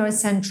very, very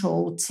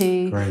central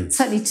to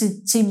certainly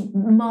to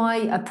my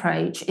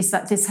approach, is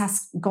that this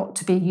has got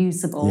to be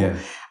usable,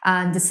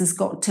 and this has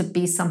got to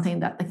be something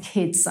that the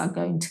kids are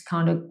going to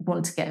kind of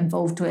want to get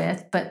involved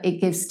with, but it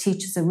gives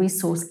teachers a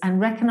resource. And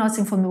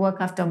recognising from the work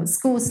I've done with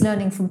schools,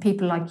 learning from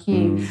people like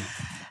you,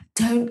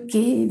 don't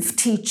give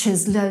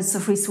teachers loads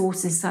of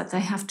resources that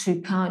they have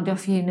to trundle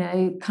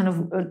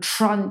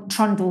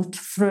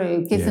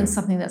through. Give them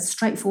something that's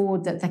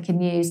straightforward that they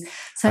can use.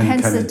 So and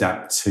hence can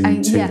adapt to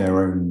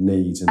their own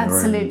needs and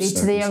absolutely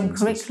to their own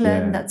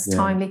curriculum that's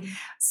timely.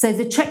 So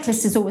the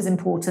checklist is always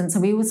important. So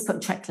we always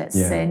put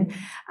checklists in,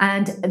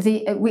 and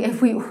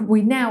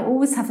we now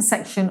always have a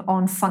section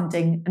on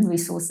funding and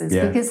resources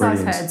because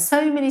I've heard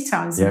so many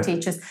times from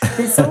teachers,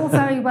 it's all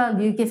very well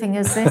you giving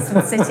us this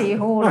from City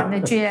Hall and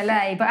the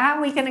GLA, but how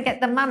are we going to get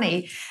the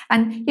money?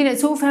 And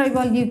it's all very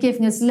well you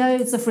giving us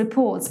loads of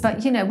reports,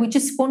 but we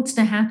just want to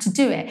know how to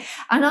do it.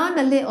 And I'm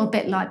a little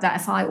bit like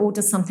that if I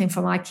order something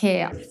from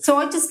IKEA. So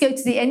I just go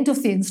to the end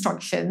of the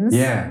instructions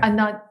and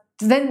I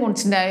then want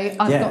to know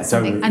I've got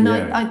something. And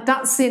I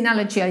that's the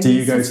analogy I use. Do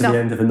you go to the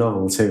end of a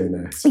novel too in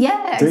there?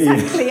 Yeah,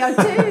 exactly. I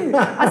do.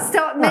 I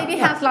start maybe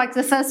have like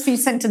the first few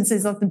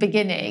sentences of the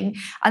beginning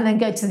and then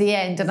go to the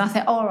end, and I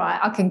think, all right,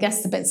 I can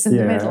guess the bits in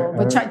the middle,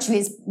 which actually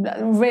is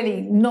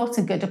really not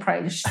a good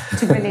approach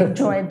to really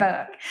enjoy a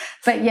book.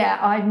 But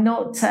I'm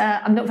not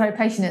very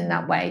patient in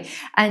that way.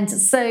 And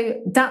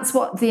so that's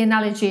what the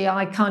analogy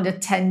I kind of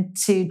tend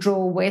to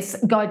draw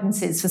with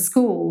guidances for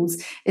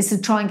schools, is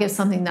to try and give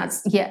something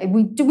that's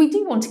we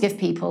do want to give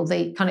people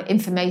the kind of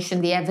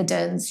information, the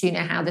evidence,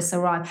 how this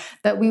arrived,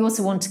 but we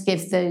also want to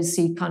give those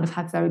who kind of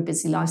have very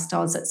busy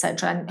lifestyles,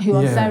 etc., and who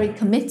are very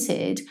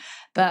committed,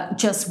 but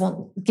just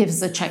give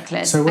us a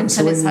checklist and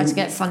tell us how to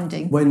get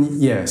funding.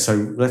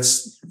 So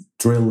let's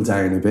drill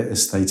down a bit,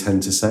 as they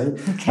tend to say.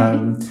 Okay.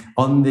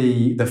 On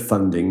the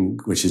funding,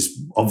 which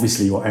is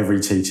obviously what every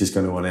teacher is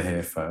going to want to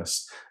hear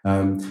first.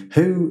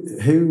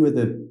 Who are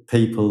the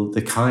people,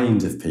 the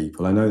kind of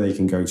people? I know they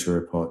can go to a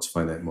report to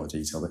find out more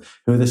detail, but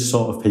who are the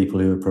sort of people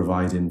who are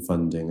providing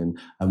funding,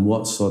 and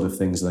what sort of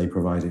things are they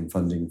providing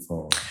funding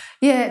for?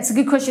 Yeah, it's a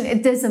good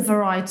question. There's a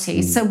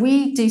variety. So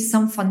we do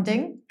some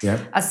funding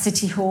at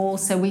City Hall.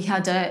 So we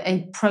had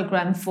a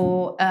programme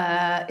for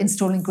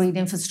installing green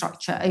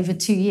infrastructure over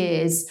 2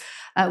 years,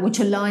 which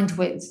aligned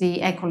with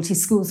the Air Quality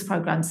Schools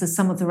programme. So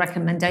some of the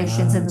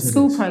recommendations in the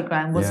school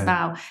programme was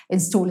about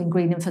installing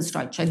green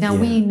infrastructure. Now,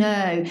 we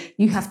know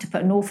you have to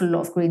put an awful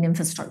lot of green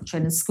infrastructure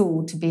in a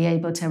school to be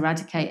able to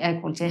eradicate air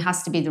quality. It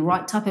has to be the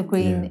right type of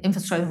green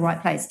infrastructure in the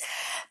right place.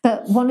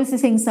 But one of the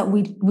things that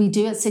we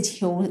do at City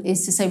Hall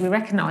is to say we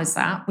recognise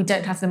that. We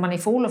don't have the money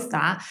for all of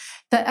that.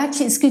 But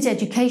actually, it's good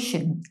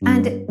education.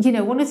 And,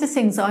 one of the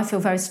things I feel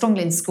very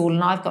strongly in school,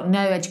 and I've got no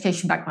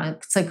education background,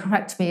 so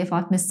correct me if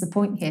I've missed the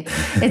point here,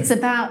 it's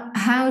about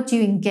how do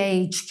you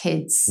engage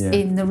kids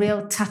in the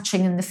real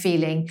touching and the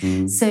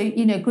feeling. So,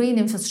 green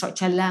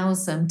infrastructure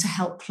allows them to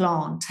help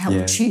plant, to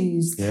help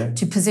choose,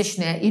 to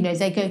position it.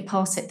 They go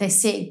past it, they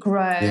see it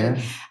grow,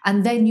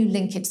 and then you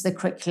link it to the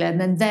curriculum.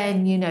 And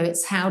then,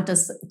 it's how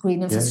does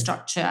green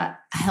infrastructure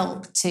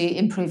help to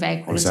improve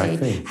air quality?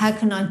 Exactly. How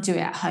can I do it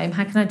at home?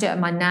 How can I do it at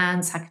my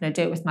nan's? How can I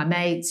do it with my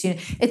mates?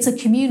 It's a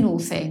communal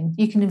thing.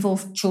 You can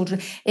involve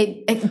children.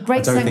 I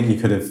don't think you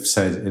could have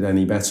said it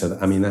any better.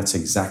 I mean, that's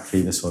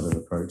exactly the sort of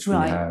approach we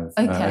have,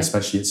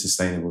 especially at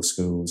Sustainable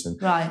Schools. And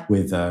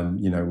with,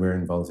 we're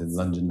involved in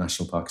London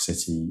National Park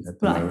City at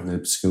the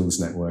moment, the schools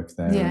network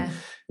there. Yeah. And,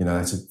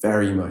 that's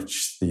very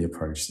much the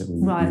approach that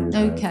we would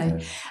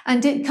have.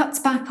 And it cuts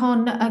back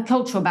on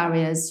cultural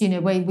barriers.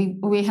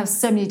 We have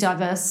so many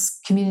diverse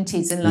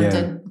communities in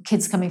London,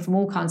 kids coming from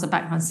all kinds of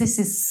backgrounds. This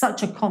is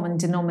such a common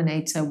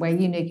denominator where,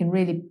 you can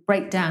really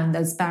break down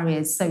those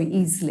barriers so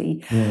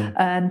easily.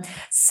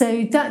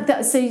 So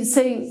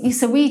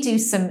we do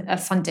some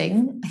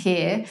funding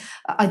here.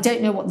 I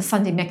don't know what the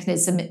funding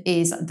mechanism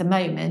is at the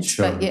moment,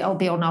 but it'll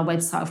be on our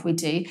website if we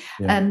do.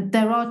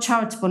 There are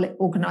charitable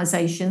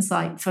organisations,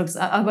 like, for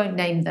example, I won't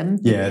name them.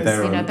 Because,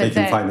 they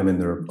can find them in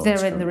the report.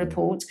 They're in the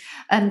report.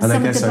 And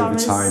I guess over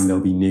time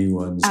there'll be new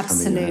ones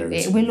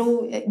absolutely. coming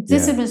out.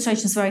 This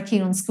administration is very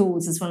keen on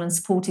schools as well and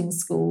supporting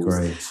schools.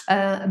 Great.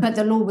 But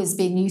there'll always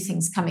be new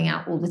things coming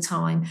out all the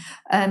time.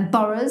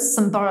 Boroughs,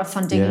 some borough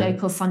funding,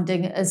 local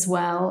funding as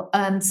well.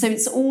 So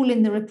it's all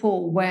in the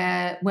report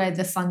where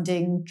the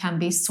funding can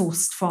be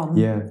sourced from.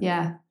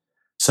 Yeah.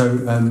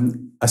 So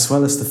as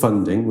well as the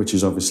funding, which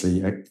is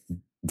obviously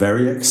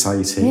very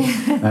exciting,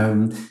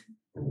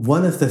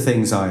 one of the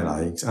things I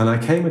liked, and I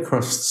came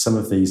across some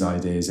of these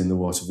ideas in the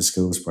Water for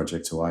Schools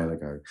project a while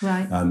ago.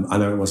 Right. I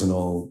know it wasn't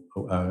all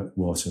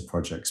water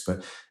projects,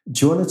 but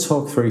do you want to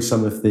talk through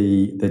some of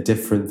the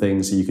different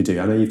things that you could do?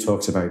 I know you've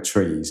talked about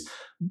trees,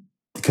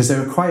 because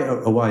there are quite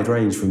a wide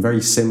range from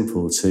very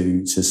simple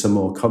to some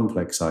more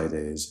complex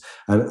ideas.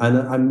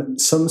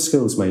 And some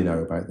schools may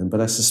know about them,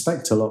 but I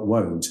suspect a lot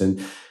won't. And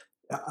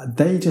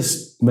I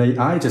just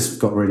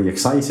got really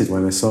excited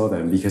when I saw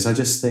them, because I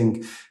just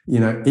think,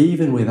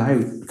 even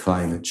without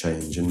climate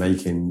change and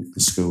making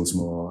the schools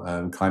more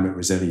climate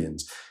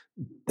resilient,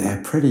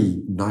 they're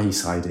pretty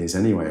nice ideas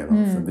anyway, a lot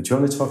of them. But do you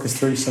want to talk us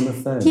through some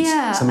of those?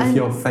 Yeah. Some of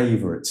your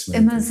favourites,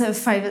 maybe? My sort of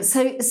favourites.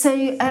 So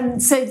the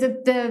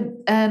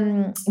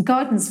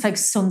guidance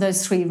focuses on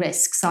those three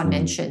risks I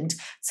mentioned.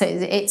 So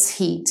it's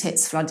heat,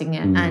 it's flooding,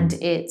 and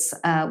it's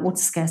water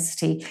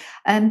scarcity.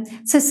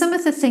 So some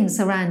of the things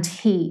around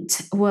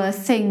heat were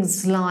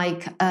things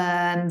like,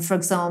 for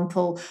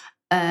example,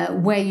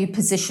 where you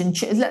position,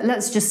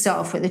 let's just start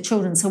off with the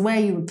children. So where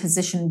you would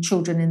position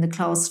children in the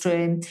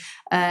classroom,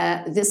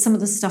 there's some of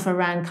the stuff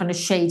around kind of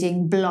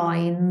shading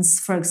blinds,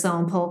 for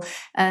example,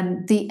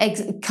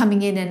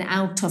 coming in and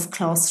out of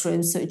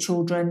classrooms, so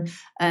children,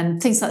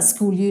 things like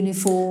school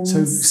uniforms.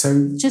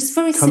 So just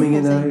very coming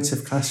in and things. out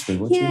of classroom,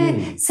 what do you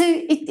mean? So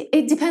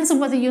it depends on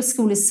whether your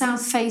school is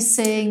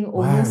south-facing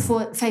or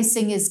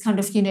north-facing. Is kind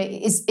of,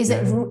 is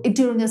it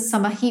during a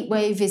summer heat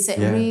wave? Is it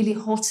really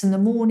hot in the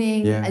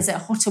morning? Is it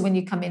hotter when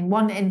you come in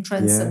one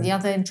entrance and the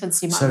other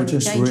entrance? You might want to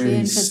change the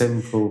entrance. So just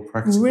really simple,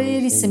 practical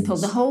Really things. simple.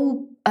 The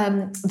whole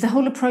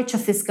approach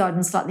of this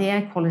guidance, like the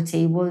air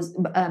quality was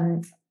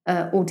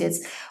audits,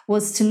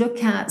 was to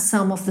look at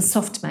some of the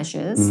soft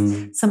measures,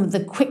 some of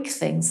the quick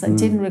things that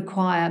didn't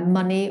require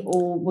money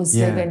or was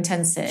labour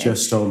intensive.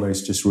 Just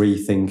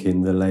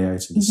rethinking the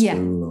layout of the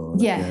school.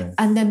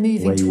 And then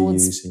moving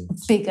towards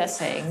bigger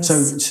things.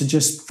 So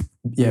just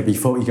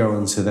before we go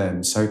on to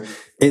them, so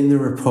in the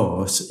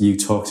report, you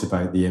talked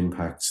about the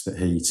impact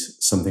that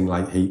something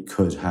like heat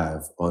could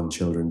have on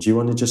children. Do you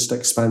want to just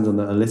expand on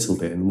that a little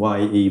bit and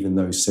why even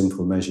those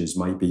simple measures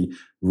might be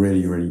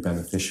really, really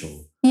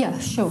beneficial? Yeah,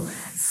 sure.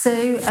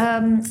 So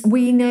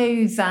we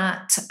know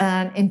that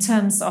in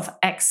terms of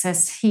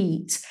excess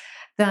heat,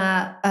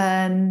 that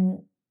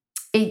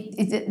the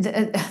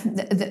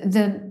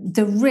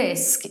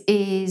risk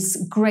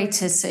is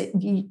greatest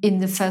in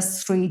the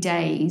first 3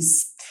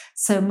 days.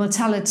 So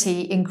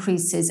mortality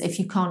increases if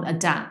you can't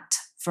adapt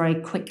very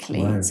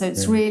quickly. Wow, so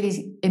it's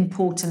really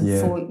important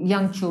for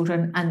young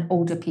children and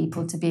older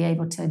people to be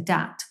able to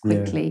adapt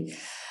quickly. Yeah.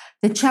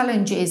 The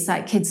challenge is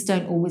that kids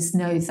don't always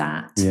know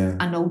that,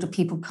 and older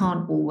people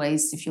can't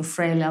always. If you're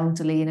frail,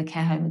 elderly in a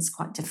care home, it's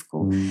quite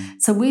difficult.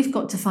 So we've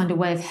got to find a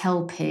way of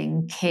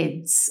helping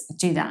kids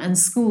do that. And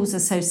schools are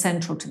so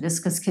central to this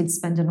because kids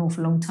spend an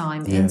awful long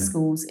time in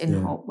schools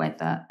in hot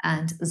weather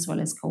and as well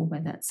as cold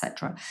weather,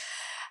 etc.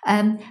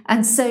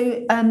 And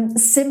so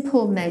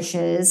simple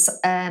measures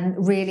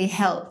really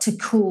help to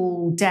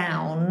cool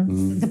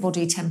down the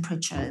body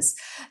temperatures.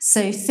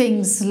 So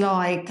things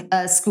like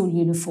school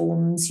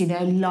uniforms,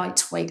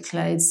 lightweight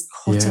clothes,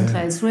 cotton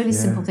clothes, really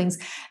simple things.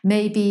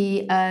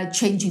 Maybe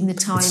changing the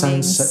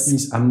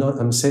timings.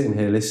 I'm sitting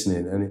here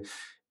listening, and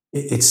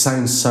it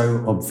sounds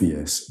so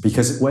obvious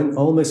because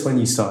when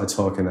you started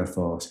talking, I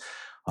thought,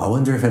 I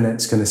wonder if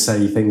Annette's going to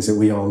say things that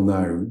we all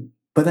know.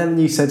 But then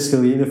you said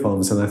school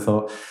uniforms, and I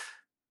thought,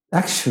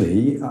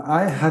 actually,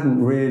 I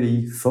hadn't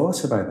really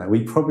thought about that.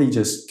 We probably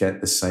just get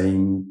the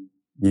same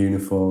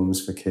uniforms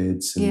for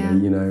kids.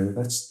 And,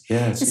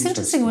 it's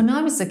interesting. When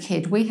I was a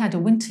kid, we had a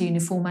winter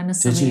uniform and a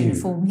summer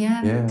uniform.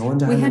 Yeah. Yeah, I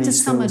wonder how we many had a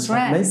summer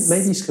dress.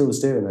 Maybe schools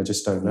do, and I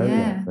just don't know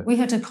yet. But we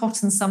had a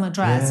cotton summer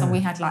dress, and we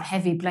had like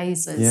heavy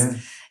blazers. Yeah.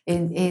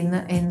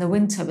 In the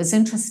winter. It was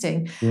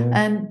interesting.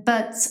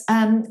 But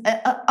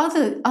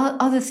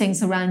other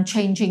things around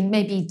changing,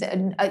 maybe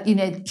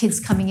kids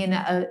coming in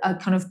at a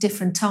kind of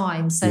different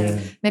time. So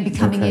maybe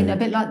coming in a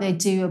bit like they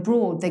do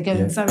abroad. They go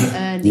in very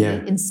early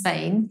in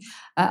Spain.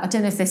 I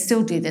don't know if they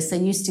still do this. They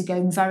used to go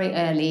in very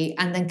early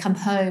and then come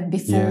home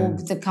before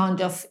the kind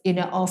of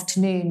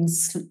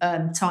afternoons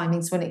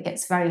timings when it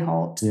gets very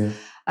hot.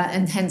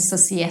 And hence the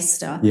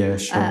siesta. Yeah,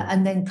 sure.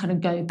 And then kind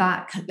of go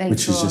back later on.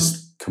 Which is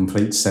just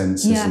complete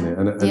sense, isn't it?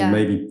 And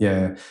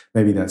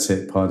maybe that's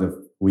it. Part of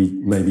we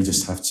maybe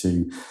just have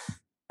to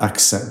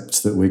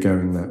accept that we're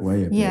going that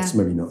way a bit. It's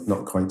maybe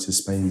not quite to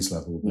Spain's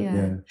level, but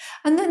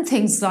And then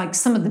things like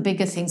some of the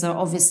bigger things are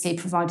obviously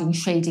providing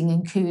shading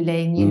and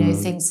cooling,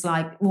 things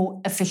like more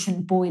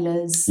efficient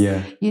boilers,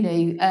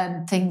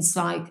 things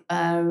like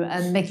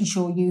making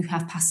sure you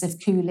have passive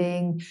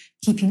cooling,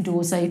 keeping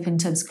doors open in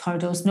terms of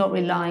corridors, not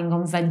relying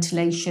on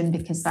ventilation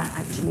because that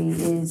actually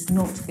is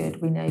not good,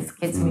 we know for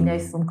kids, we know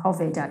from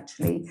COVID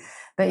actually.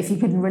 But if you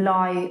can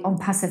rely on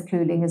passive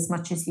cooling as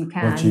much as you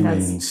can. What do you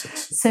mean?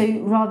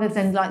 So rather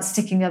than like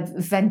sticking a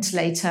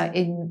ventilator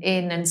in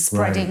and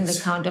spreading the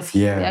kind of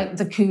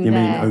the cool You mean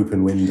air.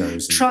 open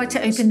windows? Try to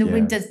open the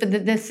windows. But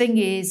the thing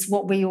is,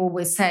 what we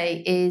always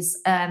say is,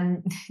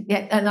 and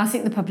I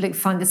think the public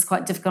find this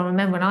quite difficult. I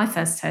remember when I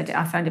first heard it,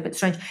 I found it a bit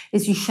strange,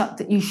 is you shut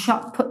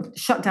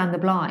down the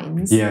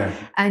blinds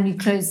and you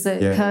close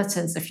the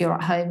curtains if you're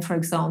at home, for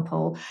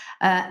example,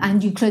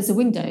 and you close the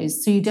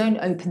windows. So you don't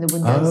open the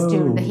windows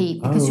during the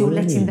heat. Because you're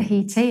letting the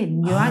heat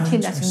in. You're actually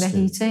letting the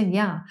heat in,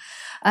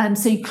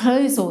 so you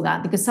close all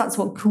that because that's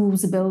what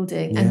cools a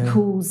building and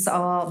cools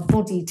our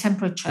body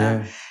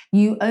temperature.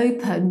 You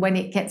open when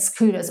it gets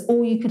cooler,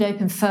 or you could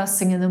open first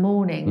thing in the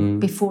morning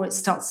before it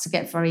starts to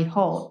get very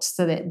hot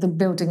so that the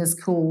building is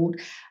cooled.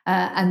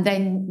 And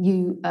then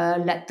you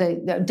don't let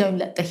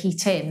the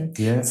heat in.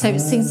 So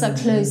things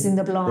like closing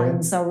the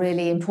blinds are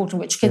really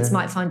important, which kids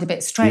might find a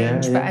bit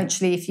strange, but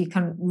actually if you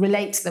can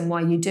relate to them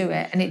while you do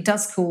it, and it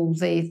does cool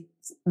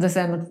the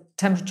thermal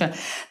temperature.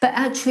 But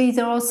actually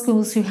there are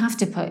schools who have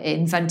to put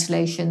in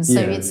ventilation, so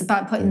it's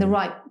about putting the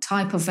right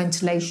type of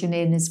ventilation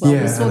in as well.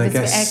 We saw this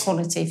with air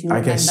quality, if you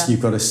remember. I guess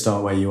you've got to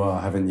start where you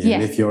are, haven't you?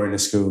 And if you're in a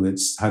school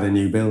that's had a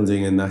new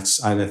building, and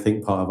I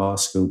think part of our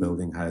school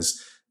building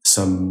has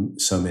some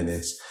in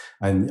it,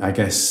 and I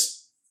guess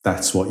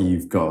that's what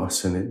you've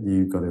got, and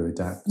you've got to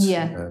adapt.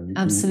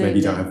 Absolutely. Maybe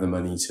you don't have the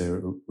money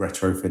to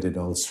retrofit it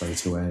all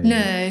straight away.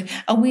 No,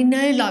 and we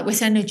know, like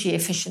with energy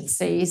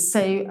efficiency,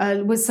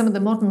 so with some of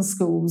the modern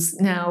schools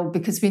now,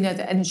 because we know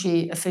that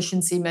energy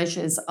efficiency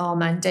measures are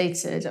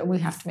mandated, and we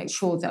have to make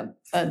sure that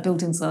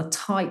buildings are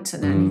tight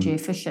and energy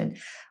efficient.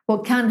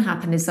 What can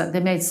happen is that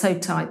they're made so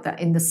tight that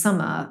in the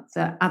summer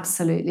they're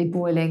absolutely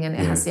boiling, and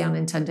it has the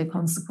unintended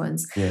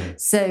consequence.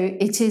 So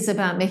it is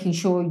about making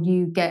sure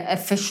you get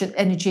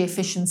energy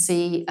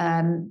efficiency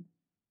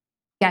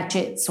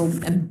gadgets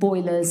and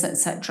boilers,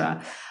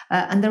 etc.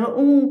 And there are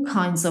all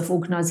kinds of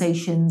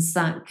organisations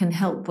that can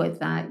help with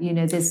that. You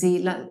know, there's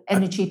the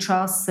Energy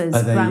Trust, there's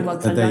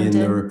Groundwork for London. Are they in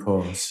the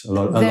reports? A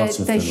lot of they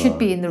them should are.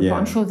 be in the report.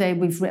 I'm sure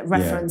we've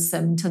referenced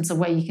them in terms of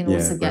where you can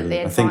also get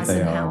the advice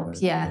and help.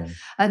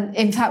 And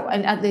in fact,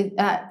 at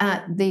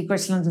the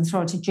Greater London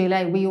Authority,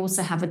 GLA, we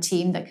also have a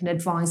team that can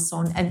advise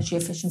on energy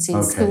efficiency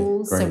in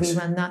schools. Great. So we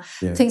run that.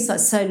 Things like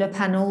solar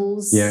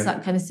panels,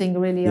 that kind of thing,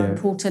 really are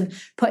important.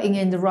 Putting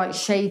in the right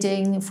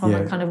shading from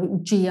a kind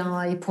of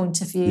GI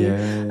point of view.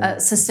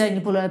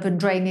 Sustainable urban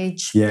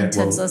drainage in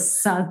terms of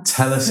suds.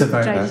 Tell us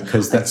about that,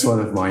 because that's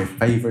one of my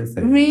favourite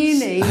things.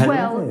 Really?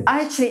 Well,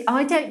 actually,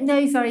 I don't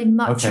know very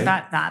much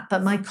about that,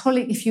 but my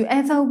colleague, if you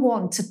ever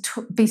want to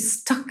be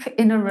stuck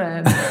in a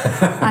room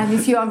and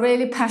if you are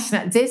really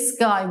passionate, this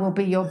guy will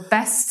be your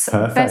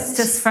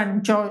bestest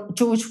friend,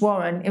 George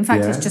Warren. In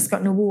fact, he's just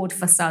got an award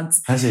for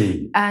suds. Has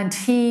he? And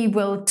he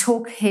will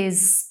talk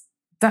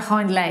the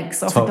hind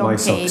legs of a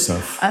donkey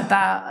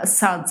about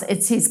suds.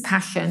 It's his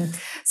passion.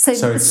 So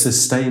it's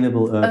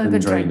sustainable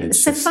urban drainage.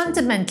 So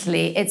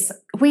fundamentally,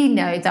 we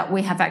know that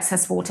we have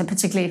excess water,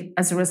 particularly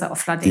as a result of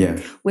flooding. Yeah.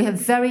 We have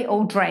very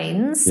old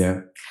drains.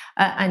 Yeah.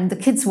 And the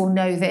kids will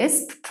know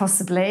this,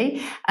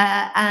 possibly,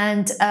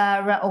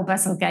 or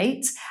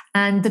Basilgate.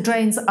 And the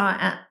drains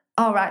are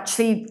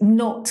actually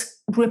not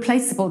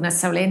replaceable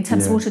necessarily in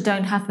terms of water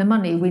don't have the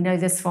money. We know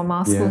this from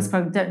our schools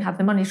program, don't have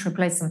the money to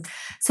replace them.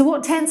 So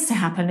what tends to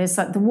happen is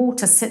that the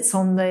water sits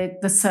on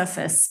the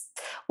surface.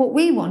 What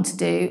we want to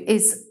do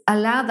is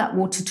allow that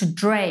water to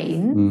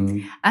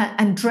drain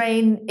and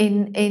drain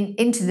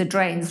into the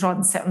drains rather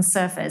than sit on the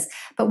surface.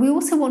 But we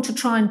also want to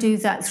try and do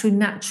that through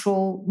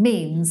natural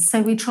means.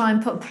 So we try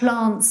and put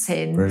plants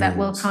in that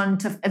will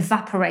kind of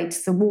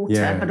evaporate the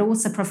water, but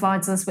also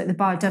provides us with the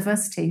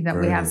biodiversity that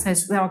we have. So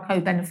there are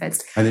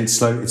co-benefits. And it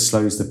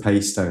slows the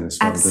pace down as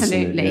well.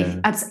 Absolutely.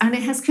 And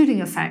it has cooling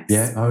effects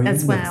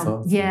as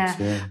well.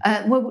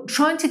 We're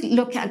trying to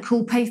look at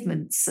cool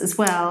pavements as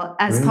well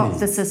as part of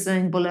the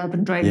sustainable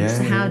urban drainage.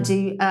 So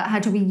how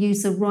do we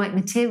use the right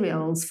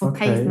materials for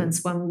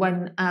pavements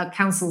when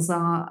councils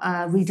are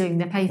redoing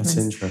their pavements?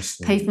 That's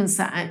interesting. Pavements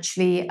that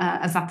actually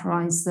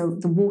evaporise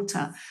the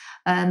water.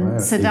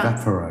 So that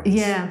evaporise.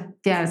 Yeah,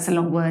 it's a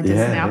long word, isn't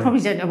it? I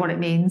probably don't know what it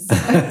means.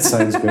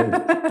 Sounds good.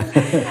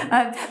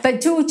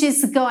 But George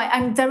is the guy,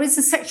 and there is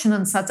a section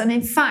on suds. And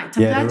in fact,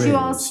 I'm glad you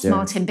asked,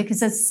 Martin,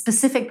 because there's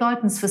specific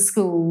guidance for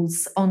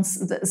schools on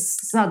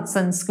suds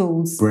and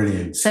schools.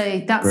 Brilliant.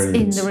 So that's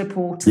in the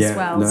report as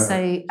well. No.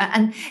 So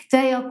and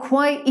they are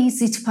quite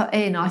easy to put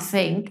in, I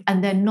think,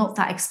 and they're not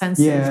that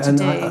expensive to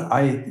do.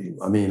 I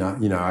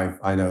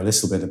know a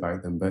little bit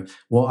about them, but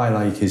what I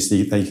like is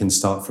they can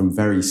start from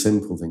very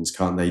simple things,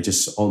 can't they?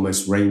 Just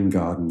almost rain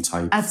garden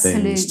type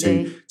things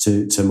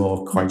to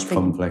more quite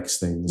complex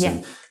things.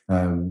 Yeah.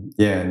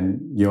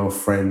 And your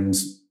friend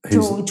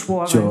George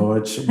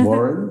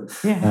Warren.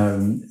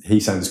 He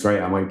sounds great.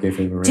 I might give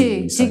him a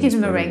ring. Do give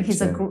him a ring.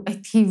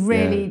 He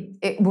really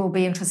will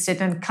be interested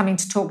in coming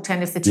to talk to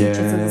any of the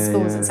teachers of the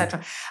schools,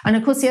 etc. And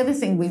of course, the other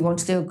thing we want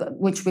to do,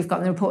 which we've got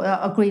in the report,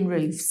 are green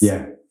roofs.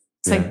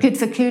 So good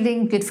for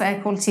cooling, good for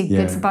air quality,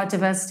 good for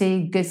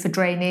biodiversity, good for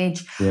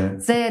drainage.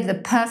 They're the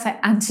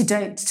perfect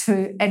antidote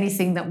to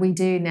anything that we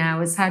do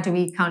now. Is how do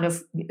we kind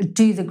of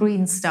do the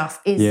green stuff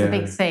is the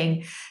big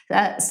thing.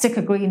 Stick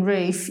a green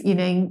roof,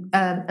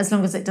 as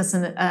long as it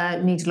doesn't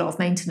need a lot of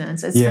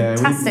maintenance. It's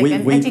fantastic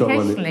and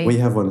educationally. We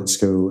have one at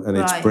school and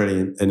it's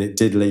brilliant, and it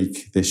did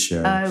leak this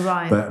year. Oh,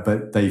 right.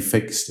 But they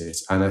fixed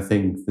it, and I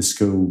think the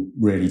school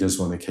really does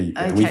want to keep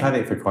it. Okay. We've had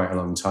it for quite a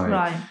long time.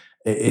 Right.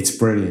 It's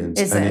brilliant.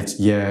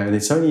 And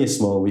it's only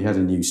we had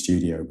a new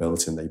studio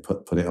built and they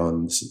put it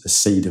on a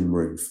sedum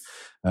roof.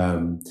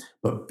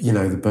 But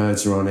the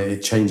birds are on it.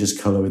 It changes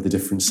colour with the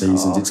different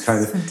seasons. It's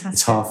kind of fantastic.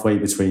 It's halfway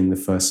between the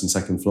first and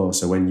second floor.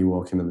 So when you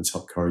walk in on the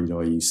top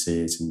corridor, you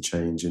see it and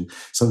change. And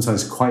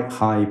sometimes quite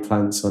high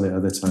plants on it.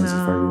 Other times it's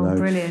very low.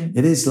 Brilliant.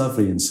 It is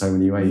lovely in so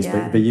many ways.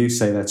 But you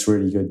say that's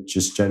really good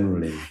just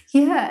generally.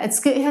 Yeah, it's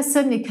good. It has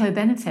so many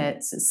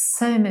co-benefits.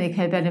 So many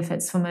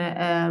co-benefits from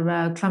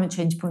a climate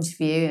change point of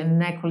view and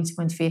an air quality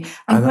point of view,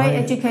 and great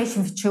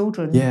education for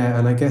children. Yeah,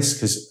 and I guess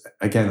because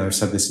again, I've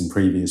said this in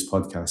previous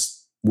podcasts.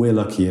 We're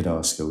lucky at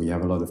our school. We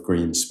have a lot of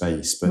green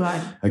space, but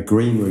a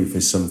green roof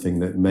is something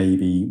that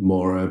maybe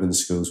more urban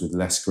schools with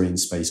less green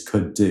space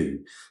could do.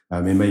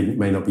 It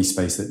may not be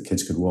space that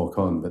kids could walk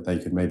on, but they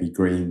could maybe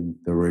green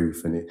the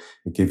roof, and it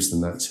gives them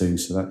that too.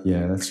 So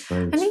that's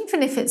great. And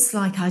even if it's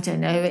like, I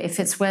don't know, if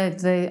it's where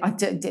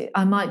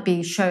I might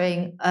be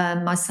showing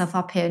myself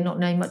up here, not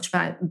knowing much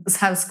about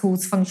how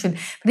schools function,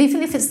 but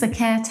even if it's the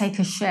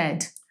caretaker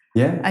shed.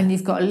 Yeah, and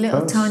you've got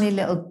a tiny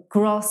little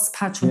grass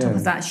patch on top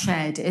of that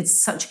shed.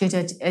 It's such good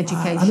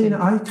education.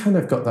 I kind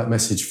of got that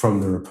message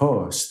from the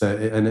report.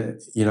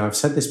 I've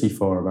said this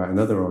before about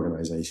another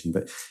organisation,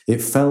 but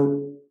it felt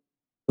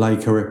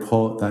like a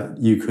report that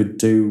you could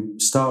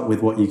start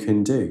with what you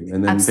can do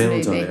and then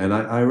build on it. And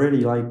I really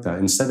like that.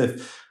 Instead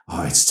of,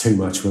 it's too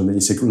much,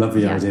 it's a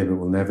lovely idea, but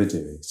we'll never do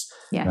it.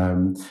 Yeah.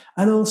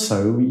 And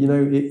also,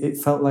 it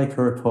felt like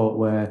a report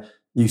where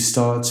you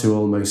start to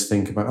almost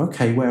think about,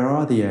 okay, where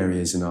are the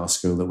areas in our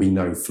school that we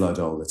know flood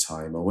all the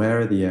time, or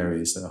where are the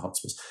areas that are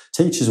hotspots?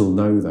 Teachers will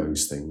know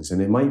those things,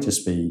 and it might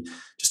just be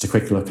just a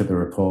quick look at the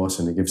report,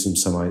 and it gives them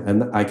some idea.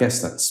 And I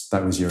guess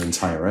that was your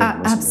entire aim,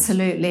 wasn't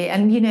absolutely. it?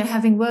 And,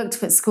 having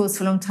worked with schools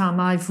for a long time,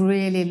 I've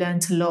really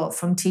learned a lot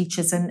from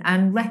teachers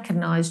and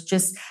recognised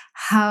just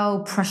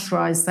how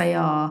pressurised they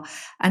are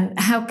and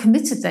how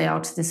committed they are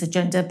to this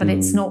agenda, but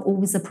it's not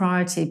always a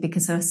priority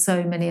because there are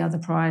so many other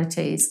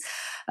priorities.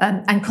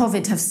 And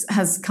COVID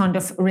has kind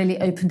of really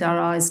opened our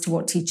eyes to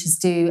what teachers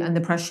do and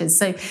the pressures.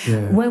 So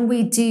when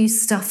we do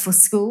stuff for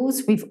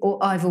schools, we've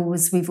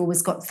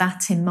always got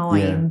that in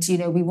mind.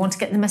 We want to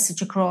get the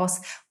message across.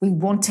 We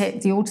want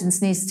it. The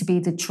audience needs to be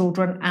the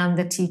children and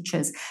the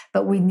teachers,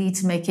 but we need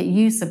to make it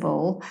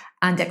usable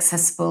and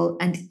accessible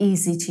and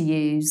easy to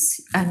use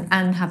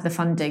and have the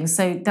funding.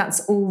 So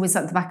that's always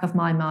at the back of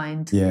my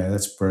mind. Yeah,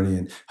 that's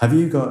brilliant. Have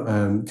you got,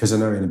 because I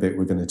know in a bit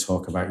we're going to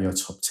talk about your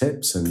top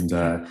tips and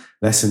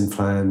lesson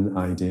plan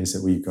ideas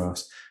that we've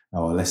got,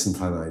 or lesson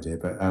plan idea,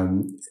 but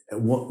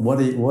what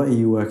are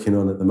you working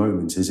on at the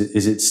moment?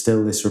 Is it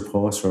still this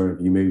report, or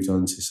have you moved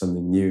on to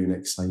something new and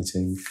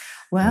exciting?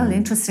 Well,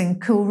 interesting.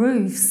 Cool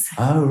roofs.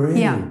 Oh,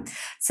 really? Yeah.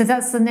 So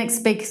that's the next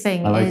big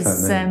thing. I like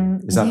that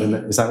name. Is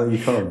that what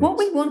you call it? What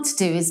we want to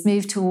do is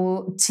move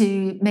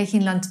to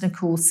making London a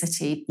cool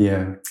city.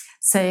 Yeah.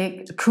 So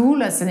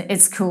cool as in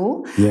it's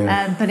cool,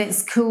 but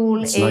it's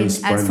cool it's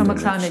nice as from a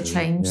climate actually.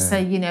 change.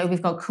 Yeah. So,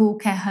 we've got cool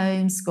care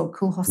homes, we've got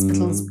cool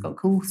hospitals, we've got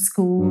cool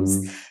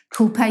schools,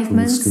 cool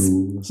pavements. Cool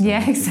schools.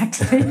 Yeah,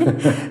 exactly.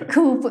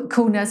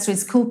 cool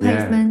nurseries, cool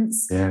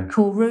pavements,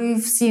 cool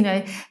roofs,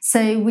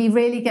 So we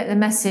really get the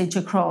message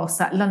across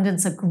that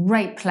London's a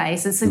great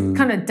place. It's a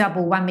kind of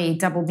double whammy,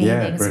 double meaning.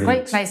 Yeah, it's a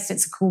great place,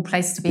 it's a cool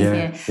place to be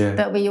here. Yeah.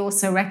 But we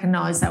also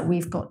recognise that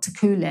we've got to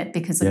cool it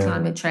because of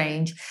climate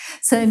change.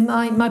 So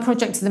my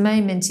project at the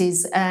moment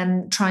is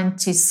trying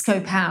to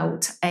scope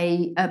out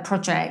a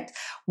project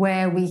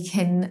where we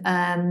can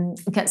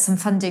get some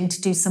funding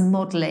to do some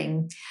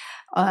modelling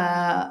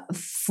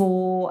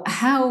for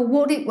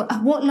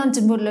what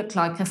London would look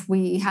like if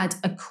we had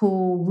a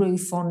cool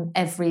roof on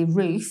every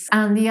roof.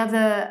 And the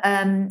other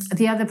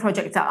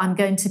project that I'm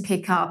going to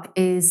pick up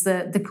is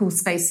the Cool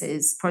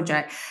Spaces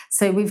project.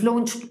 So we've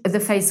launched the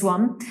phase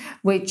 1,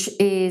 which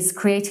is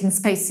creating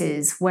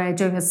spaces where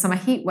during a summer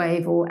heat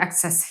wave or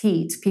excess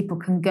heat, people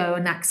can go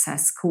and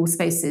access cool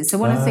spaces. So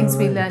one of the things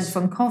we learned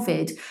from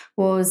COVID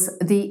was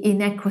the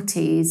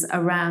inequities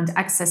around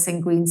accessing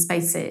green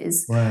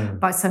spaces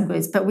by some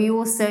groups. But we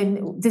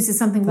also, this is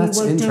something we were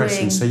doing. That's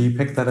interesting. So you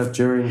picked that up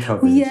during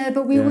COVID? Yeah,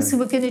 but we also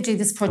were going to do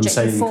this project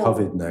before. I'm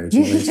saying COVID now.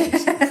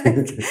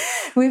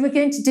 We were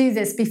going to do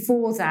this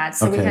before that.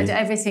 So we had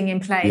everything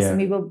in place and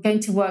we were going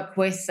to work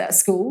with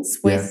schools,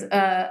 with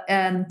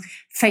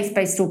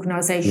faith-based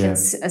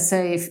organisations,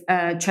 so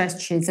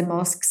churches and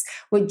mosques,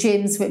 with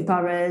gyms, with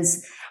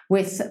boroughs,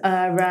 with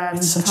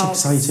it's such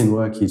exciting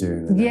work you're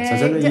doing. Yeah,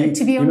 so I don't know,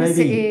 to be honest,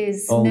 it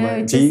is.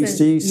 Do you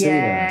see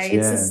that?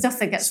 It's the stuff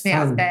that gets me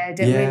out of bed.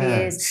 It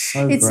really is.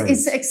 So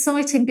it's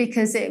exciting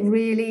because it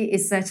really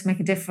is there to make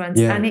a difference,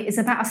 and it is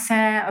about a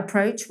fair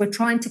approach. We're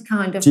trying to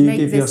kind of. Do you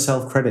give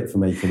yourself credit for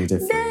making a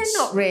difference? No,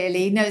 not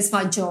really. No, it's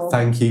my job.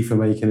 Thank you for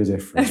making a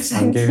difference.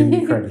 I'm giving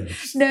you credit.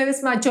 No,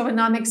 it's my job, and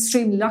I'm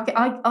extremely lucky.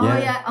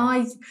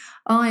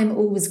 I'm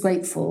always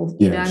grateful.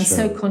 I'm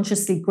so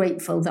consciously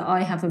grateful that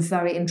I have a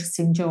very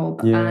interesting job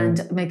and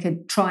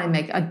I'm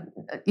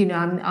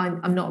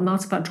not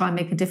marked about try and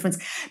make a difference.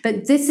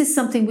 But this is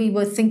something we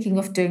were thinking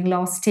of doing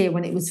last year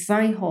when it was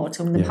very hot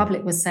and the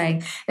public was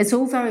saying, it's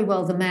all very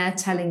well the mayor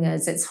telling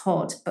us it's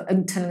hot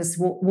and telling us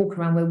to walk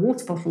around with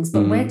water bottles,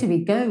 but where do we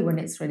go when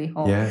it's really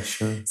hot? Yeah,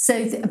 sure.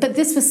 So, but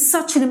this was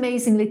such an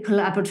amazingly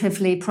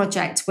collaboratively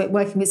project. We're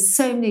working with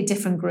so many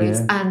different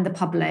groups and the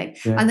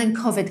public. Yeah. And then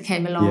COVID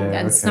came along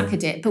and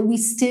snackered it. But we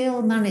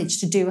still managed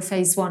to do a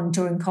phase 1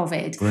 during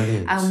COVID.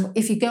 Brilliant.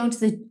 If you go onto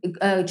the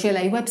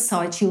GLA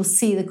website, you'll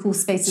see the Cool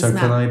Spaces map. So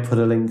can I put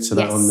a link to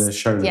that on the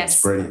show notes?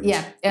 Yes. Brilliant.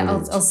 Yeah,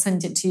 brilliant. I'll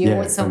send it to you.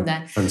 It's on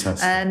there.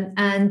 Fantastic.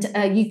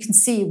 And you can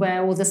see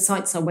where all the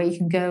sites are where you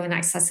can go and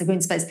access the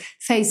green space.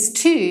 Phase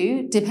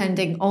 2,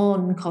 depending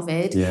on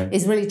COVID,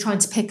 is really trying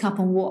to pick up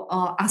on what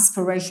our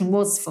aspiration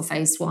was for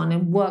phase 1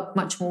 and work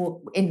much more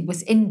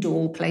with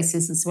indoor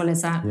places as well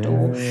as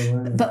outdoor,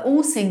 but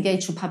also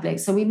engage the public.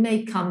 So we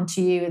may come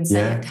to you and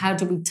say, how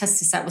do we test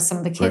this out with some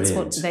of the kids?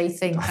 What do they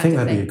think? I think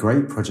that'd be a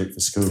great project for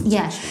schools.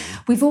 Yeah.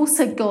 We've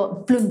also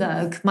got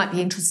Bloomberg might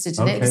be interested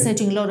in it because they're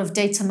doing a lot of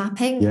data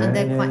mapping and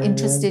they're quite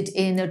interested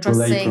in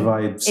addressing... Will they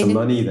provide some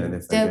money then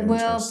if they're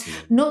interested?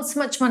 Not so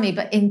much money,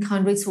 but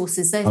in-kind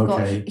resources. They've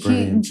got a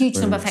huge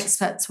number of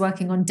experts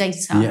working on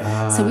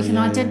data. So we can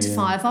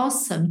identify, I've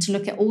asked them to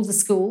look at all the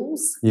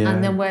schools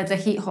and then where the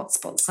heat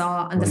hotspots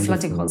are and the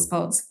flooding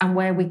hotspots and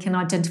where we can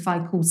identify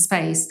cool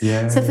space.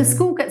 So if the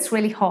school gets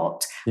really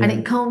hot and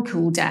it can't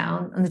cool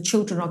down and the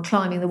children are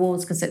climbing the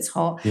walls because it's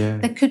hot,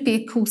 there could be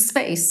a cool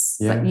space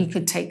that you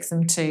could take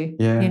them to,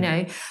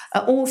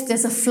 or if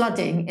there's a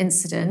flooding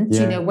incident,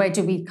 where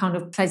do we kind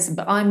of place them?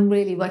 But I'm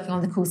really working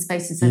on the cool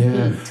spaces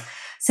and heat.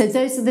 So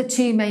those are the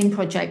two main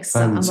projects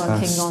that I'm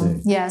working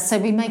on. Yeah, so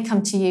we may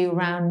come to you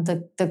around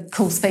the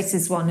cool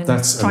spaces one. And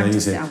that's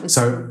amazing.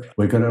 So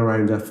we're going to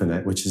round up in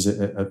it, which is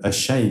a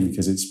shame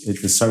because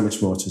there's so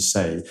much more to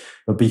say.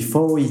 But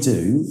before we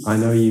do, I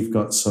know you've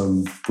got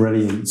some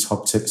brilliant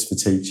top tips for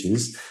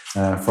teachers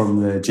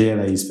from the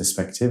GLA's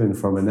perspective and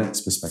from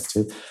Annette's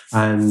perspective.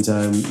 And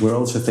we're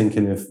also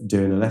thinking of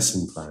doing a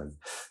lesson plan.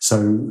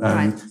 So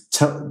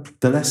tell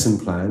the lesson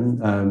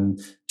plan.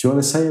 Do you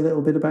want to say a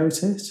little bit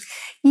about it?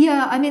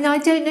 Yeah, I mean, I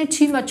don't know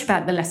too much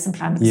about the lesson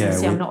plan because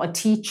obviously I'm not a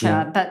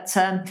teacher, but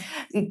kind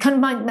of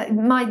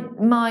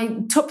my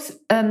top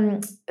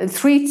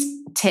 3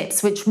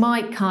 tips, which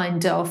might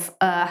kind of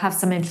have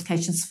some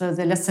implications for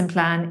the lesson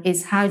plan,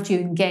 is how do you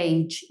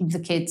engage the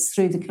kids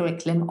through the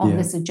curriculum on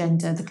this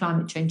agenda, the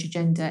climate change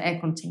agenda, air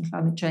quality and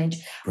climate change.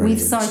 Brilliant.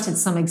 We've cited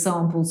some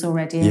examples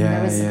already, and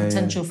there is a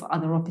potential for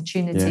other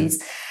opportunities.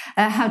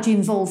 How do you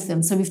involve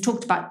them? So we've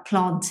talked about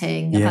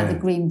planting, about the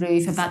green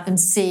roof, about them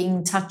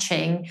seeing,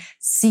 touching,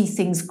 see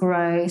things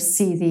grow,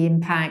 see the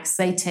impacts.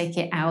 They take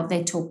it out.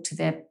 They talk to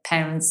their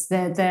parents.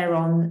 They're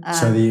on.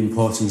 So the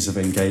importance of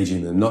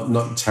engaging them,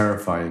 not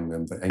terrifying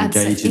them, but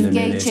engaging them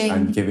in it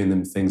and giving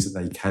them things that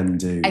they can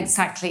do.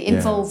 Exactly,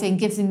 involving,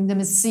 giving them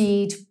a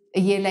seed. A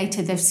year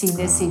later, they've seen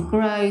their seed grow.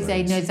 Right.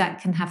 They know that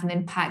can have an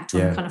impact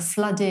on kind of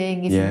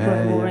flooding if you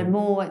grow more and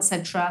more,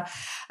 etc.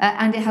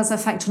 And it has an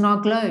effect on our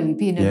globe,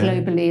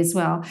 globally as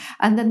well.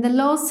 And then the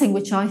last thing,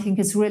 which I think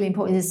is really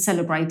important, is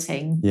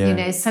celebrating.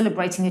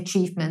 Celebrating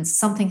achievements.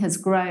 Something has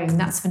grown.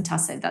 That's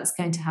fantastic. That's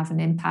going to have an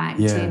impact.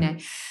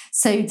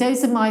 So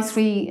those are my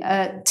 3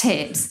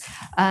 tips.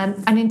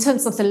 And in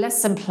terms of the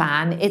lesson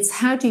plan, it's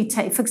how do you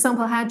take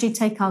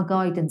our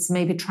guidance,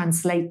 maybe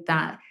translate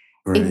that.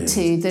 Brilliant.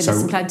 Into the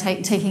lesson plan,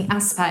 taking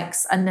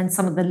aspects and then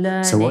some of the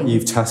learning. So what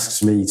you've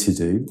tasked me to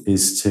do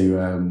is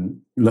to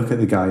look at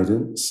the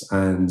guidance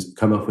and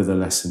come up with a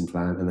lesson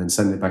plan and then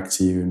send it back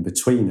to you. And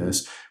between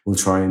us, we'll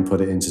try and put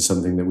it into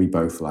something that we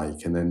both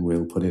like, and then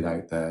we'll put it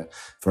out there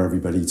for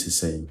everybody to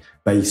see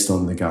based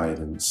on the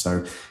guidance.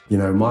 So,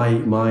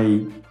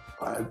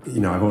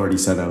 I've already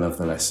said I love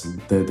the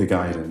lesson, the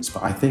guidance,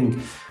 but I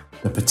think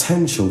the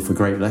potential for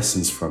great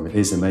lessons from it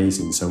is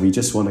amazing. So we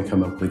just want to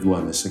come up with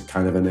one as a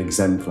kind of an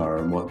exemplar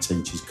on what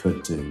teachers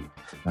could do.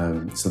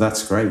 So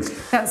that's great.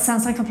 That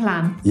sounds like a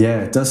plan. Yeah,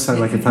 it does sound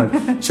like a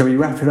plan. Shall we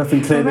wrap it up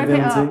and clear the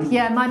building?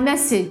 Yeah, my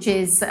message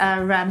is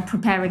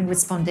preparing,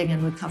 responding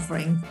and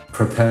recovering.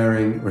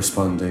 Preparing,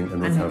 responding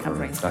and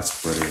recovering.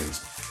 That's brilliant.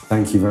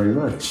 Thank you very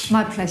much.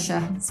 My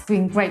pleasure. It's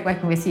been great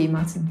working with you,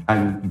 Martin.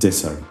 And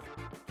ditto.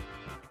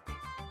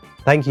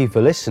 Thank you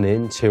for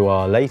listening to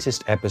our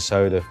latest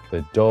episode of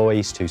the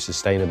Doorways to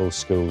Sustainable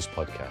Schools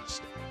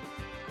podcast.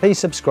 Please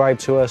subscribe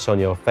to us on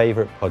your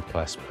favourite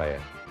podcast player.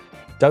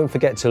 Don't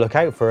forget to look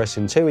out for us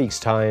in 2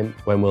 weeks' time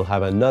when we'll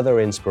have another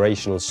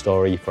inspirational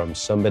story from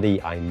somebody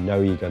I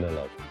know you're going to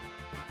love.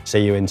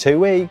 See you in 2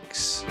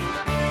 weeks.